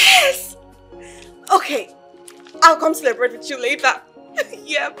 Yes! Okay, I'll come celebrate with you later.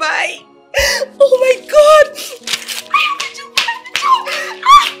 Yeah, bye. Oh my God! I have a job!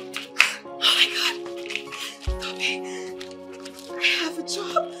 Ah! Oh my God! Tommy, I have a job.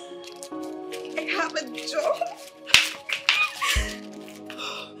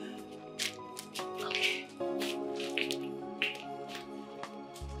 Okay.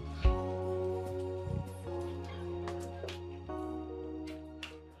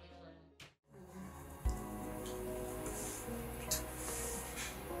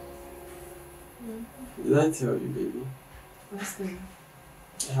 Did I tell you, baby? What's that?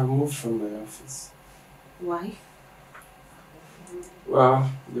 I have moved from my office. Why?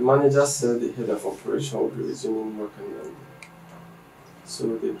 Well, the manager said the head of operation will be resuming work on Monday.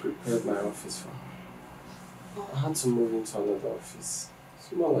 So they prepared my office for her. I had to move into another office.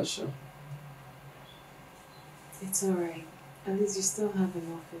 Smaller, sure. It's alright. At least you still have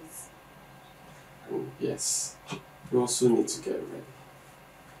an office. And yes, you also need to get ready.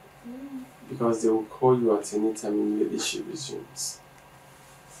 Because they will call you at any time immediately she resumes.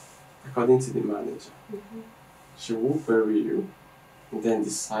 According to the manager, she will query you and then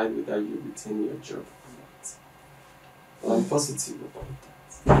decide whether you retain your job or not. Well, I'm positive about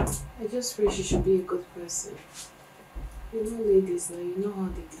that. I just wish you should be a good person. You know ladies now, you know how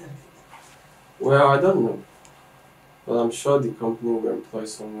they can be. Well, I don't know. But I'm sure the company will employ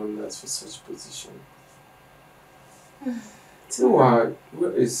someone that's for such position. So,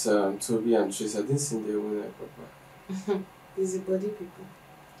 where is Toby and Trace? I didn't see them when I got back. Busybody people.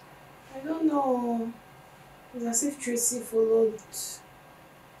 I don't know. It's as if Tracy followed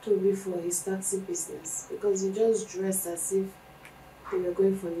Toby for his taxi business because he just dressed as if they were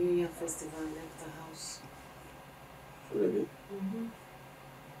going for New Year festival and left the house. Really?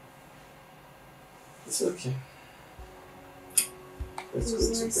 It's okay. Let's go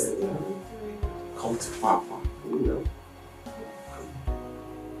to bed. Come to Papa, you know.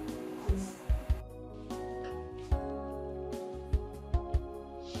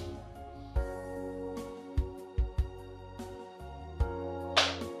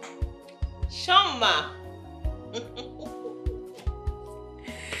 Shoma,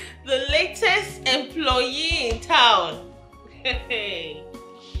 the latest employee in town.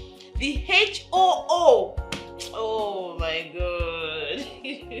 The HOO. Oh my God.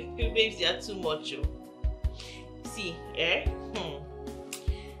 Babes, you are too much. See,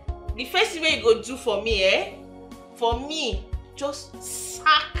 the first thing you go do for me, for me, just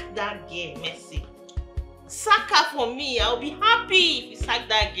sack that girl, Mercy. Sack her for me. I'll be happy if you sack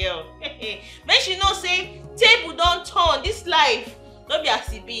that girl. Make she know say table don't turn this life. Don't be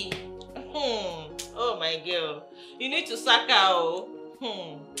as it be. Oh my girl. You need to sack her. Oh.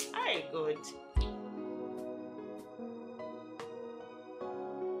 Very good.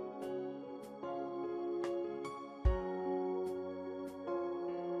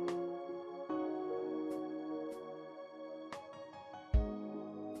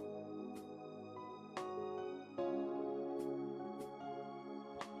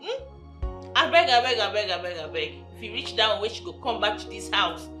 I beg. If you reach down where she go come back to this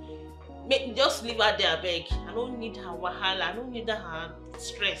house, just leave her there, I beg. I don't need her wahala, I don't need her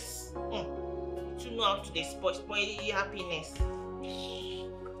stress. You know how to dey spoil your happiness.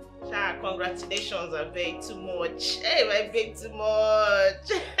 Congratulations, I beg too much. Hey, I beg too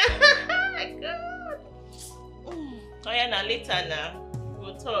much. My God. Oh yeah, now later now.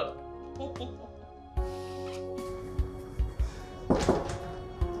 We'll talk.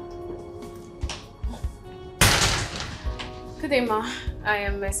 Good day, Ma. I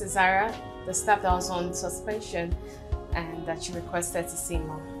am Mrs. Zara, the staff that was on suspension and that you requested to see,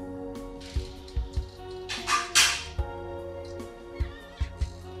 Ma.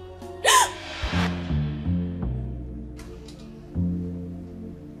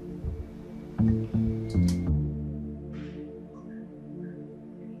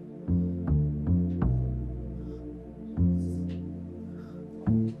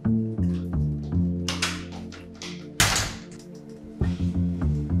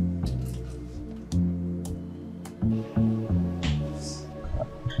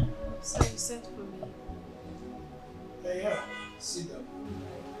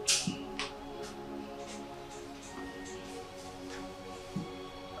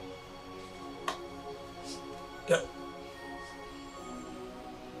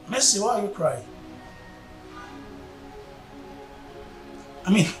 Why are you crying?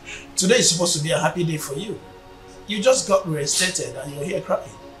 I mean, today is supposed to be a happy day for you. You just got reinstated and you're here crying.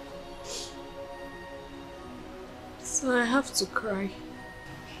 So I have to cry.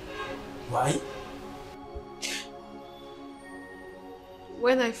 Why?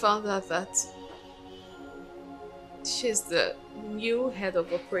 When I found out that she's the new head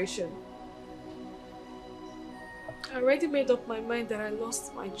of operation, I already made up my mind that I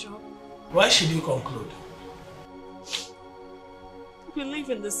lost my job. Why should you conclude? We live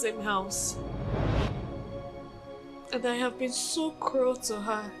in the same house. And I have been so cruel to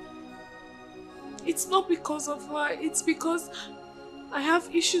her. It's not because of her, it's because I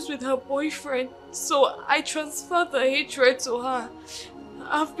have issues with her boyfriend. So I transfer the hatred to her.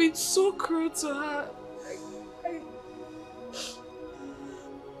 I've been so cruel to her.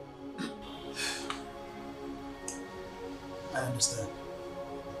 I understand.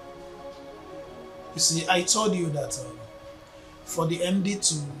 You see, I told you that for the MD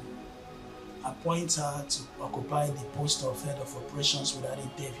to appoint her to occupy the post of head of operations without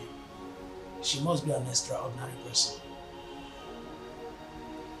interview, she must be an extraordinary person.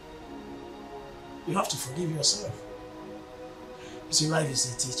 You have to forgive yourself. You see, life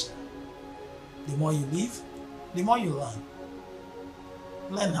is a teacher. The more you live, the more you learn.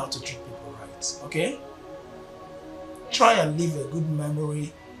 Learn how to treat people right, okay? Try and leave a good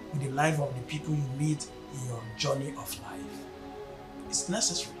memory with the life of the people you meet in your journey of life. It's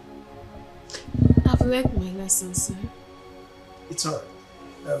necessary. I've learned my lesson, sir. It's alright.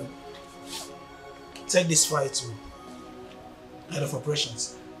 Take this file to head of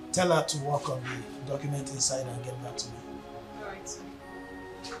operations Tell her to work on the document inside and get back to me. Alright, sir.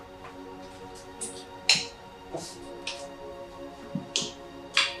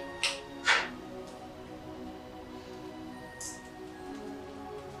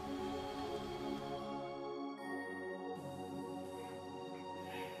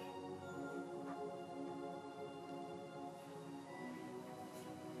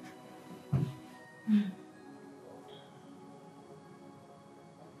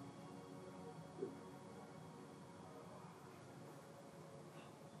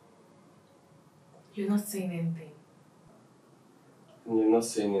 You're not saying anything. And you're not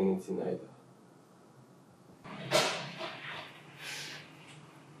saying anything either.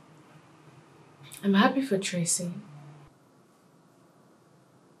 I'm happy for Tracy.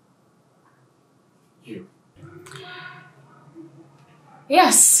 You?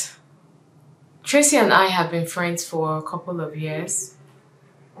 Yes. Tracy and I have been friends for a couple of years.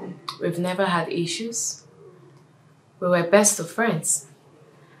 We've never had issues. We were best of friends.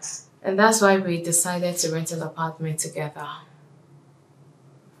 And that's why we decided to rent an apartment together.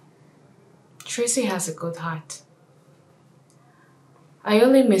 Tracy has a good heart. I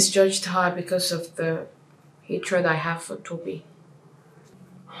only misjudged her because of the hatred I have for Toby.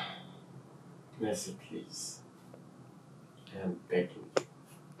 Mercy, please. I am begging you.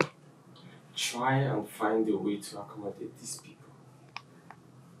 Try and find a way to accommodate these people.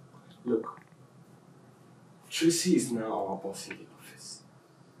 Look, Tracy is now our boss in the office.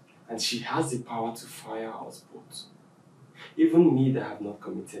 And she has the power to fire us both. Even me that have not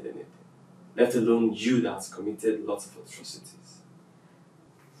committed anything. Let alone you that has committed lots of atrocities.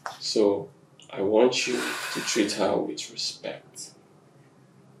 So, I want you to treat her with respect.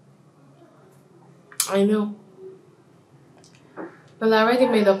 I know. Well, I already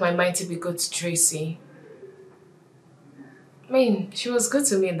made up my mind to be good to Tracy. I mean, she was good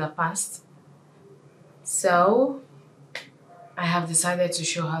to me in the past. So, I have decided to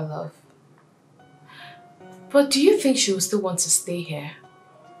show her love. But do you think she will still want to stay here,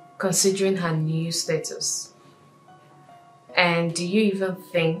 considering her new status? And do you even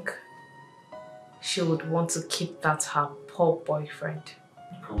think she would want to keep that her poor boyfriend?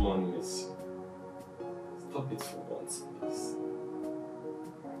 Come on, Miss. Stop it for once, please.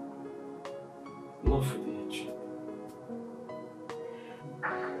 Not for the hatred.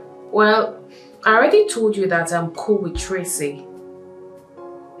 Well, I already told you that I'm cool with Tracy.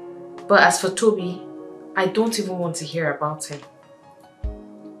 But as for Toby, I don't even want to hear about him.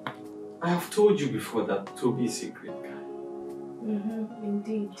 I have told you before that Toby is a great guy.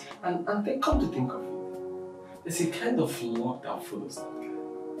 Indeed. And then come to think of it, there's a kind of luck that follows that guy.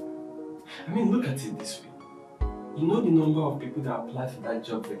 I mean, look at it this way. You know the number of people that applied for that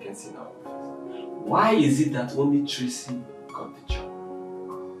job vacancy in our office. Why is it that only Tracy got the job?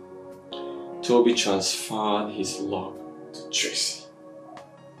 Toby transferred his luck to Tracy.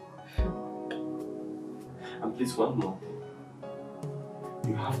 And please, one more thing.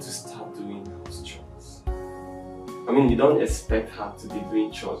 You have to start doing house chores. I mean, you don't expect her to be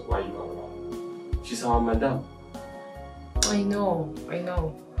doing chores while you are around. She's our madam. I know.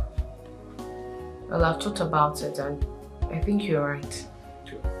 Well, I've thought about it and I think you're right.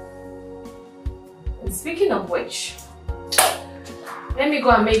 And speaking of which, let me go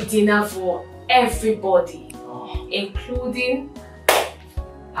and make dinner for everybody, including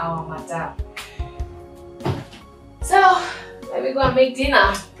our madam. So, let me go and make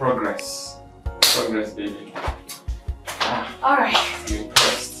dinner. Progress, baby. Alright. I'm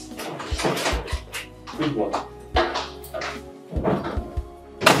impressed. Good one.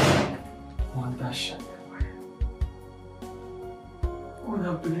 Wonder Shaka. I would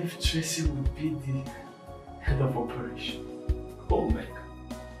have believed Tracy would be the head of operation. Oh my God.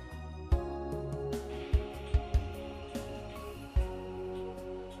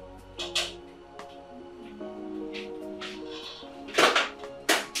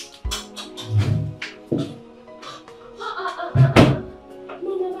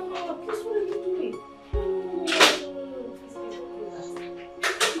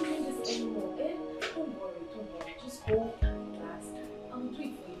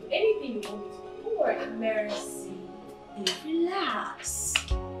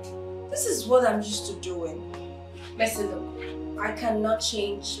 What I'm used to doing. Mercy, look, I cannot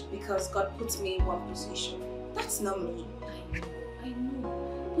change because God puts me in one position. That's not me. I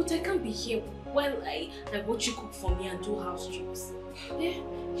know. But I can't be here while I watch you cook for me and do house chores. Yeah,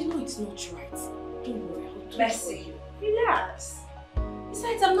 you know it's not right. Don't worry, I'll do it for Mercy, relax.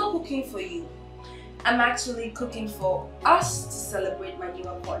 Besides, I'm not cooking for you. I'm actually cooking for us to celebrate my new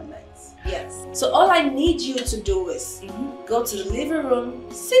appointment. Yes. So all I need you to do is go to the living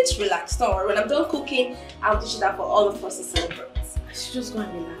room, sit, relax. Don't worry. When I'm done cooking, I'll dish it out for all of us to celebrate. I should just go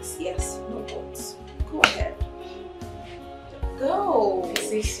and relax. Yes, no buts. Go ahead. Go. I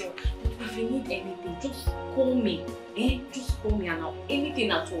say so. If you need anything, just call me. Just call me and I'll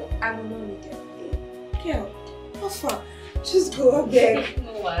anything at all. I will not need anything. Girl, how far? Just go again.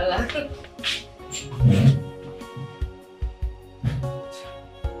 No wahala.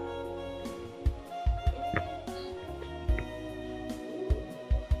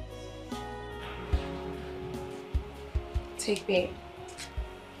 Take me.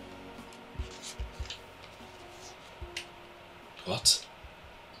 What?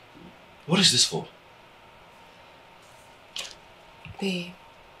 What is this for? Babe,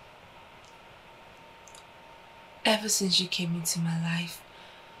 ever since you came into my life,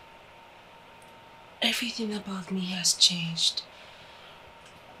 everything about me has changed.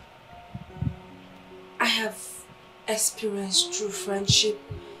 I have experienced true friendship,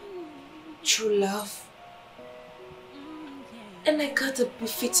 true love, and I got a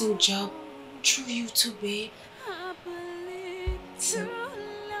befitting job through you too, babe. So,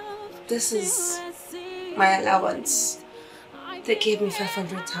 this is my allowance. They gave me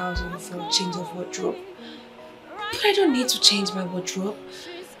 500,000 for a change of wardrobe. But I don't need to change my wardrobe.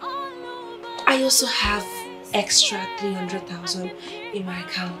 I also have extra 300,000 in my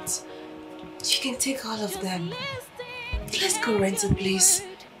account. You can take all of them. Let's go rent a place.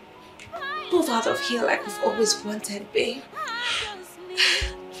 Move out of here like we've always wanted, babe.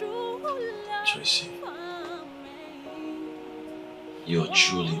 Tracy, you're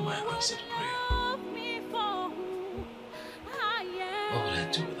truly my answered prayer. What would I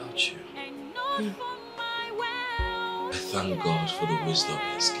do without you? I thank God for the wisdom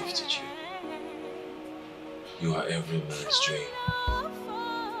He has gifted you. You are every man's dream.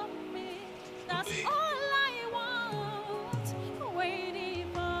 But babe,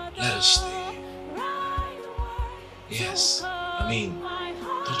 let us stay. Yes, I mean,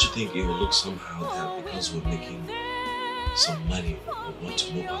 don't you think it will look somehow that because we're making some money, we want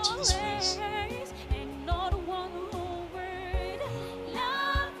to move out of this place?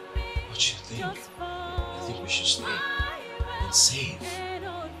 What do you think? I think we should stay and save.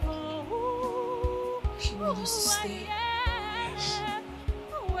 You want us to stay? Yes.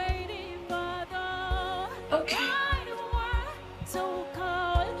 Okay.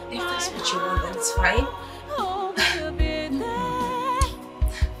 If that's what you want, then it's fine.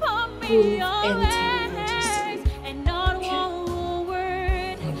 We'll leave anytime we want to stay.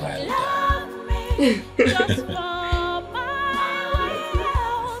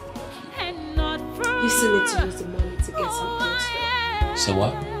 You still need to use the money to get some clothes. So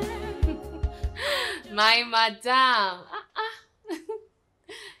what? My madam.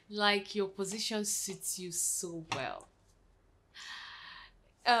 Like your position suits you so well.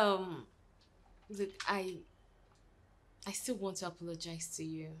 Look, I still want to apologize to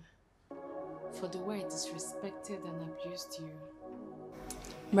you for the way I disrespected and abused you.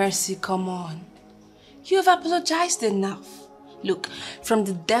 Mercy, come on. You have apologized enough. Look, from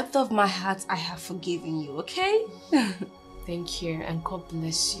the depth of my heart, I have forgiven you, okay? Thank you, and God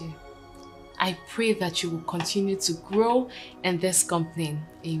bless you. I pray that you will continue to grow in this company.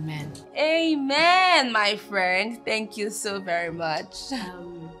 Amen. Amen, my friend. Thank you so very much.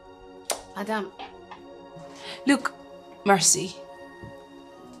 Madam. Look, Mercy.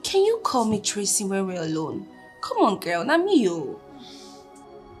 Can you call me Tracy when we're alone? Come on, girl. Not me, yo.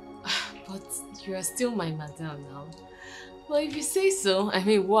 But you are still my madam now. Well, if you say so, I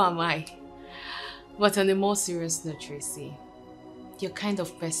mean, what am I? But on a more serious note, Tracy, your kind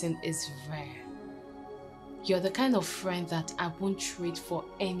of person is rare. You're the kind of friend that I won't trade for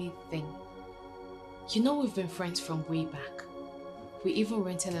anything. You know we've been friends from way back. We even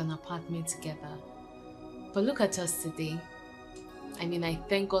rented an apartment together. But look at us today. I mean, I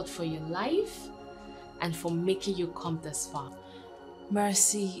thank God for your life and for making you come this far.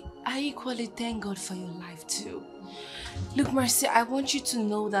 Mercy, I equally thank God for your life too. Look, Mercy, I want you to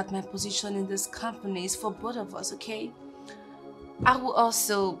know that my position in this company is for both of us, okay? I will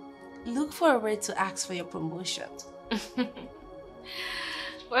also look for a way to ask for your promotion.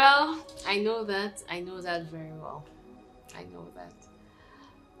 Well, I know that very well. I know that.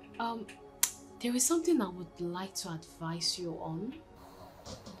 There is something I would like to advise you on.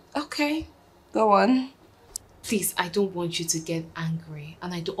 Okay, go on. Please, I don't want you to get angry,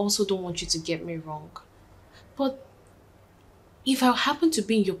 and I also don't want you to get me wrong. But if I happen to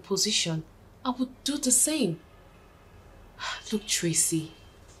be in your position, I would do the same. Look, Tracy,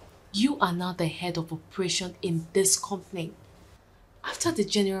 You are now the head of operation in this company. After the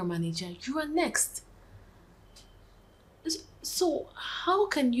general manager, you are next. So how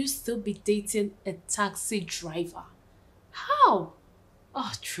can you still be dating a taxi driver? How?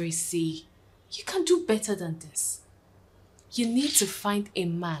 Oh, Tracy, you can do better than this. You need to find a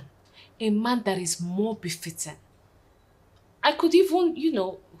man that is more befitting. I could even,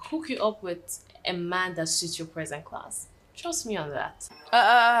 hook you up with a man that suits your present class. Trust me on that.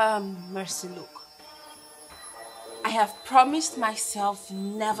 Mercy, look. I have promised myself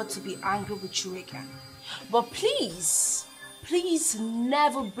never to be angry with you again. But please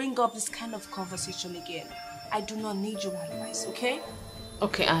never bring up this kind of conversation again. I do not need your advice, okay?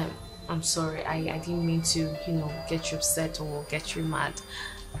 Okay, I'm sorry. I didn't mean to, get you upset or get you mad.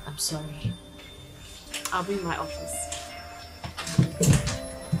 I'm sorry. I'll be in my office.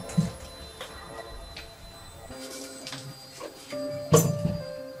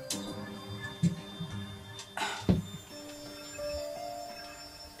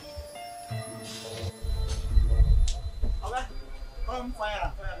 Come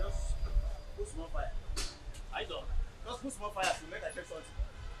fire, just put small fire. I don't. Just put small fire to make I check something.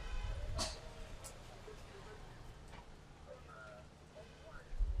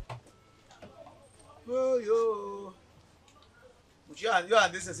 Oh yo. But you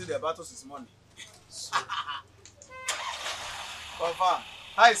and this see the battle since morning. Confirm.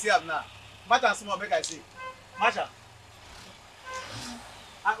 How you see up now? Match and small make I see. Matcha.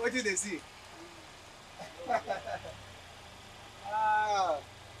 What did they see?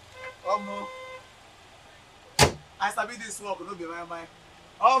 I sabi this work, no be my mind.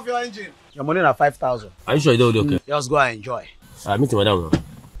 Off your engine. Your money na 5,000. Are you sure you don't okay? Just go and enjoy. Meet madam now.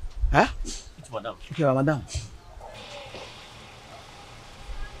 Huh? Meet madam. Okay, madam.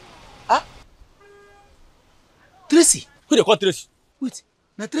 Ah? Tracy. Who they call Tracy? Wait.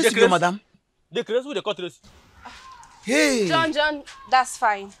 Na Tracy be madam? They crazy who they call Tracy? Hey. John, that's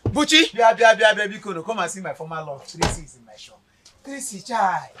fine. Buchi. Baby, come and see my former love. Tracy is in my shop. Tracy,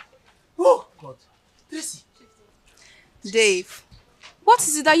 chai. Oh, God. Tracy. Dave, what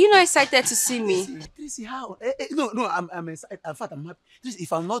is it that you're not excited to see me? Tracy, how? No, I'm excited. In fact, I'm happy. Tracy,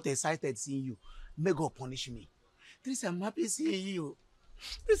 if I'm not excited seeing you, may God punish me. Tracy, I'm happy seeing you.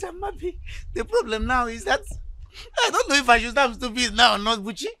 Tracy, I'm happy. The problem now is that I don't know if I should stop stupid now or not,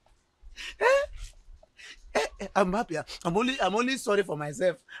 Buchi. I'm happy. I'm only sorry for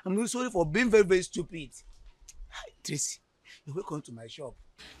myself. I'm only sorry for being very, very stupid. Tracy, you're welcome to my shop.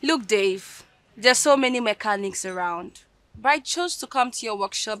 Look, Dave, there's so many mechanics around. But I chose to come to your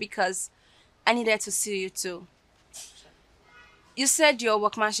workshop because I needed to see you too. You said your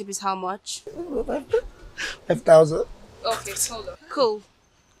workmanship is how much? 5,000. Okay, hold on. Cool.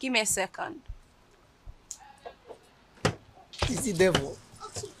 Give me a second. Is the devil?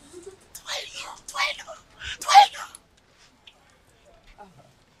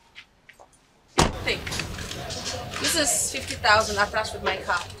 Hey, this is 50,000 attached with my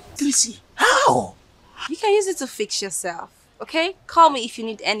car. Tracy, how? You can use it to fix yourself, okay? Call me if you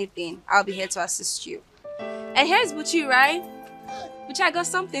need anything. I'll be here to assist you. And here's Buchi, right? Buchi, I got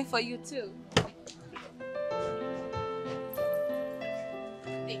something for you too.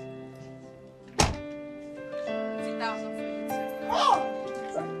 Hey. 50,000 for you too.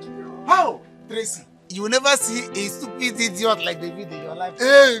 Oh! How? Tracy, you will never see a stupid idiot like David in your life.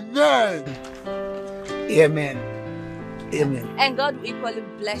 Amen. Amen. Amen. And God will equally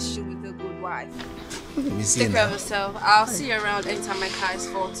bless you with a good wife. We see Take care now. of yourself. I'll see you around anytime my car is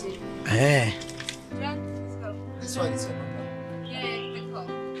faulty. Eh. Yeah, let's go. This one is your number. Yeah, pick up.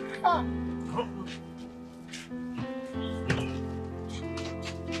 Come.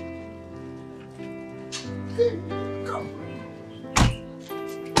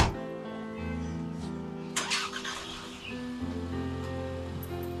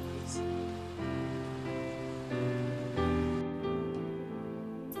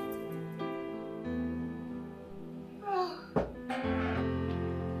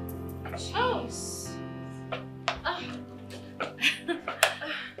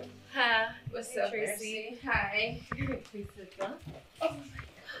 What's up, Tracy? Hi. Please sit down. Oh my God.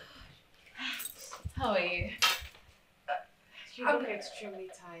 How are you? You look extremely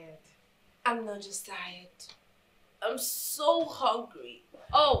tired. I'm not just tired. I'm so hungry.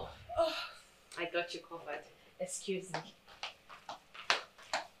 Oh, I got you covered. Excuse me.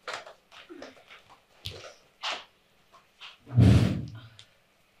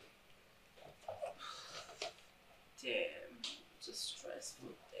 Damn, it's a stressful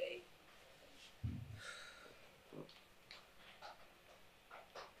day.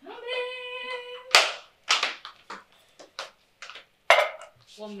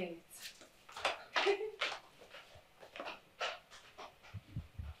 1 minute.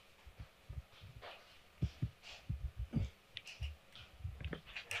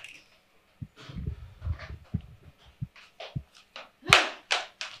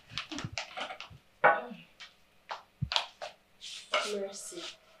 Mercy.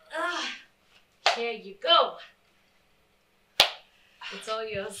 Here you go. It's all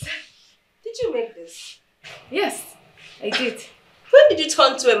yours. Did you make this? Yes, I did. When did you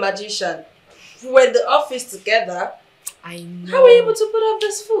turn to a magician? We were in the office together. I know. How were you able to put up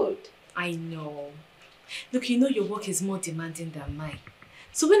this food? I know. Look, you know your work is more demanding than mine.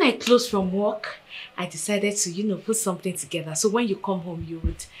 So when I closed from work, I decided to, put something together. So when you come home, you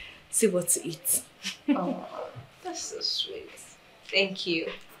would see what to eat. Oh, that's so sweet. Thank you.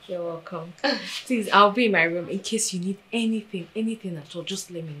 You're welcome. Please, I'll be in my room in case you need anything at all.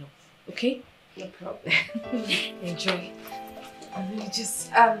 Just let me know. Okay? No problem. Enjoy. I really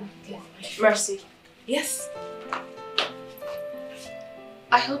just... Mercy. Yes?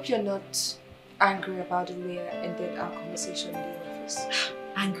 I hope you're not angry about the way I ended our conversation in the office.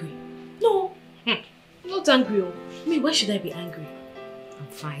 Angry? No. I'm not angry. Me, why should I be angry? I'm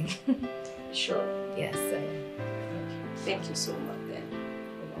fine. Sure? Yes, I am. Thank you so much then.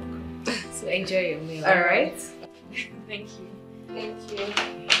 You're welcome. So enjoy your meal. Alright? Thank you. Thank you.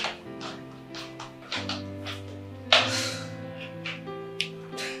 Okay.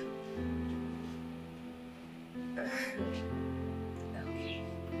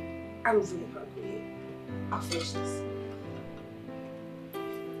 I'm really hungry. I'll finish this.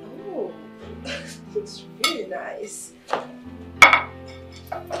 Oh, it's really nice.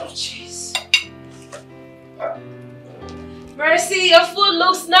 Oh, jeez. Mercy, your food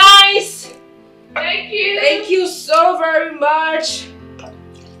looks nice. Thank you. Thank you so very much.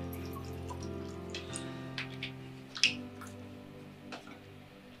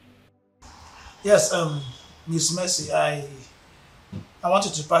 Yes, Miss Mercy, I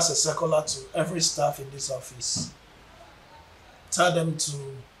wanted to pass a circular to every staff in this office. Tell them to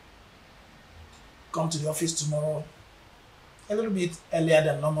come to the office tomorrow a little bit earlier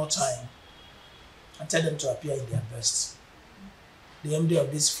than normal time and tell them to appear in their best. The MD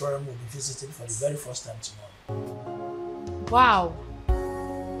of this firm will be visiting for the very first time tomorrow. Wow.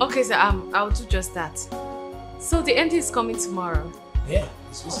 Okay, so I'll do just that. So the MD is coming tomorrow? Yeah,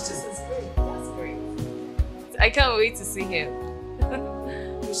 he's visiting. This is great. That's great. I can't wait to see him.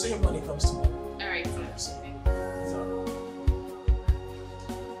 You'll see him when he comes tomorrow. Alright.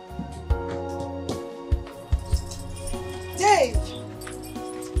 Dave!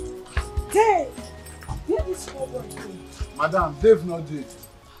 Dave! Where is forward going? Madam, Dave not dead.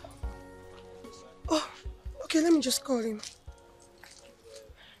 Oh, okay, let me just call him.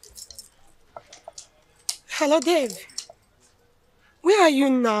 Hello, Dave. Where are you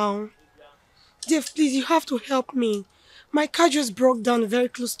now? Dave, please, you have to help me. My car just broke down very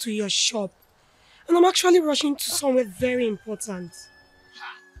close to your shop. And I'm actually rushing to somewhere very important.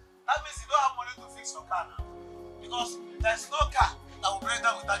 That means you don't have money to fix your car now. Because there's no car that will break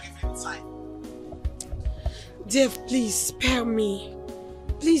down without giving it sign. Dave, please, spare me.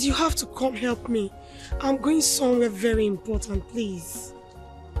 Please, you have to come help me. I'm going somewhere very important, please.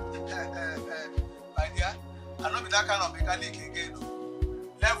 My dear, I'm not be that kind of mechanic again.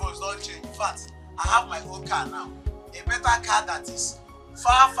 Levels don't change. In fact, I have my own car now. A better car that is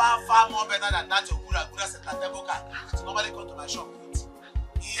far more better than that your Gura Santa car that normally come to my shop with.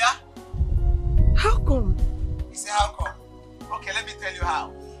 Yeah? How come? You say how come? Okay, let me tell you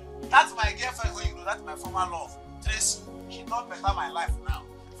how. That's my girlfriend who you know, that's my former love. Tracy, she don't better my life now.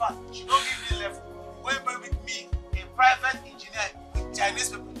 In fact, she don't give me level. When with me, a private engineer with Chinese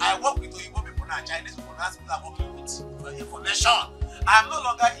people. I work with Oyibo people now, Chinese people, that's people I'm working with for information. I'm no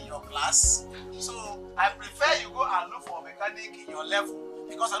longer in your class, so I prefer you go and look for a mechanic in your level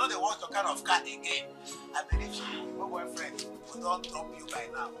because I know they want your kind of car again. I believe your boyfriend will not drop you by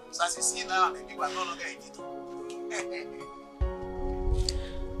now. So as you see now, I'm a people are no longer in it.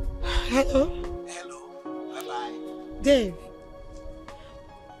 Hello? Hello. Bye-bye. Dave,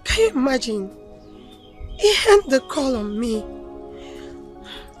 can you imagine? He ended the call on me.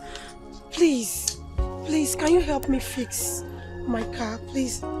 Please, can you help me fix my car,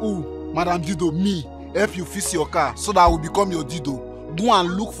 please? Oh, Madam Dido, me, help you fix your car so that I will become your Dido. Go and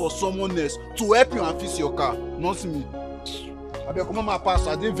look for someone else to help you and fix your car, not me. I beg, come on, my pastor,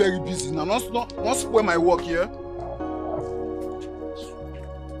 I'm very busy now. Don't spoil my work here.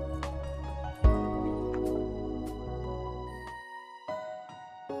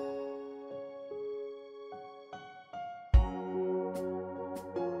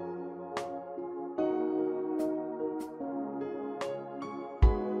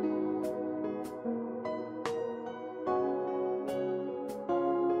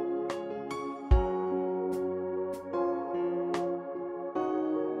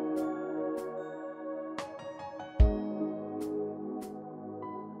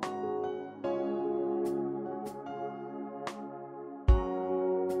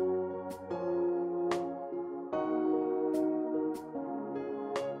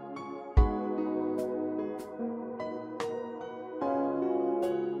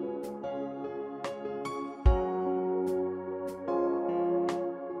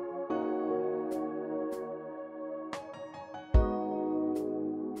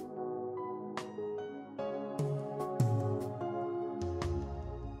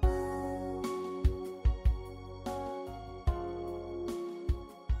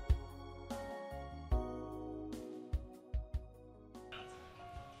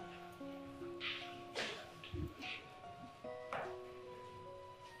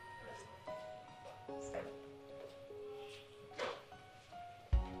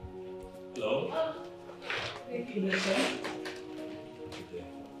 Hello? Thank you, Mister. Good day.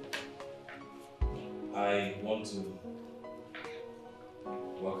 I want to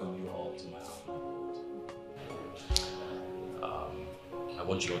welcome you all to my home. I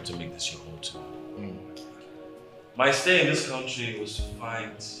want you all to make this your home too. My stay in this country was to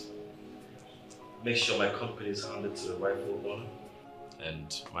make sure my company is handed to the rightful owner.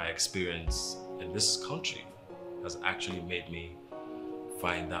 And my experience in this country has actually made me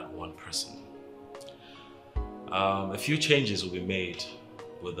find that one person. A few changes will be made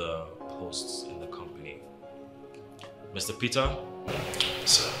with the posts in the company. Mr. Peter,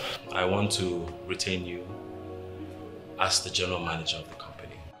 sir, I want to retain you as the general manager of the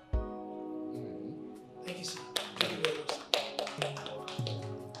company. Thank you, sir.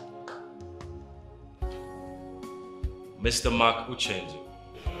 Mr. Mark Uchendu,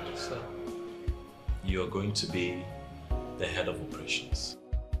 Sir. you are going to be the head of operations.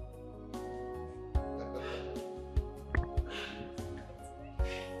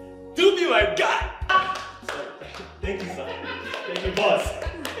 Do be my guy! Thank you, sir. Thank you, boss.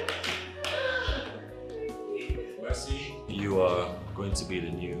 Mercy, you are going to be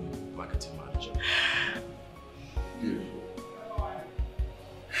the new marketing manager. Beautiful.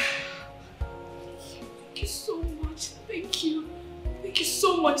 Thank you so much. Thank you. Thank you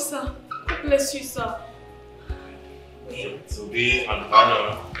so much, sir. God bless you, sir. It will be an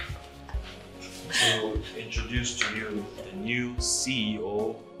honor to introduce to you the new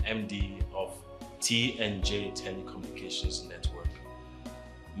CEO, MD of TNJ Telecommunications Network,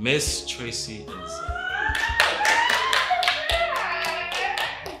 Miss Tracy Ensign.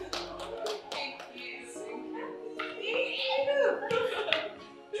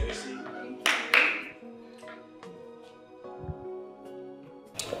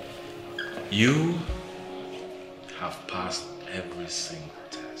 You have passed every single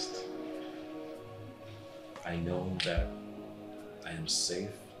test. I know that I am safe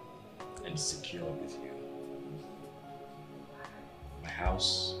and secure with you. My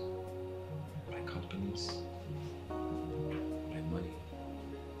house, my companies, my money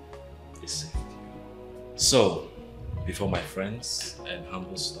is safe with you. So, before my friends and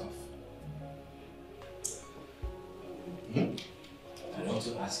humble staff, I want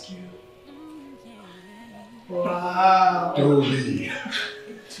to ask you Wow. Toby.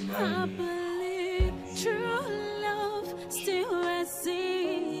 to marry me. True love still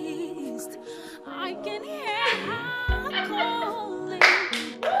exists. I can hear her calling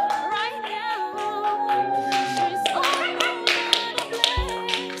right now. She's all over the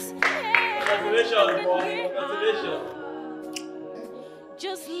place. Congratulations, boy. Congratulations.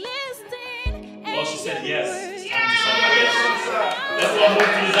 Just listen. Oh, she said yes. Let's all move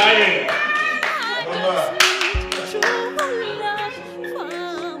to designing. True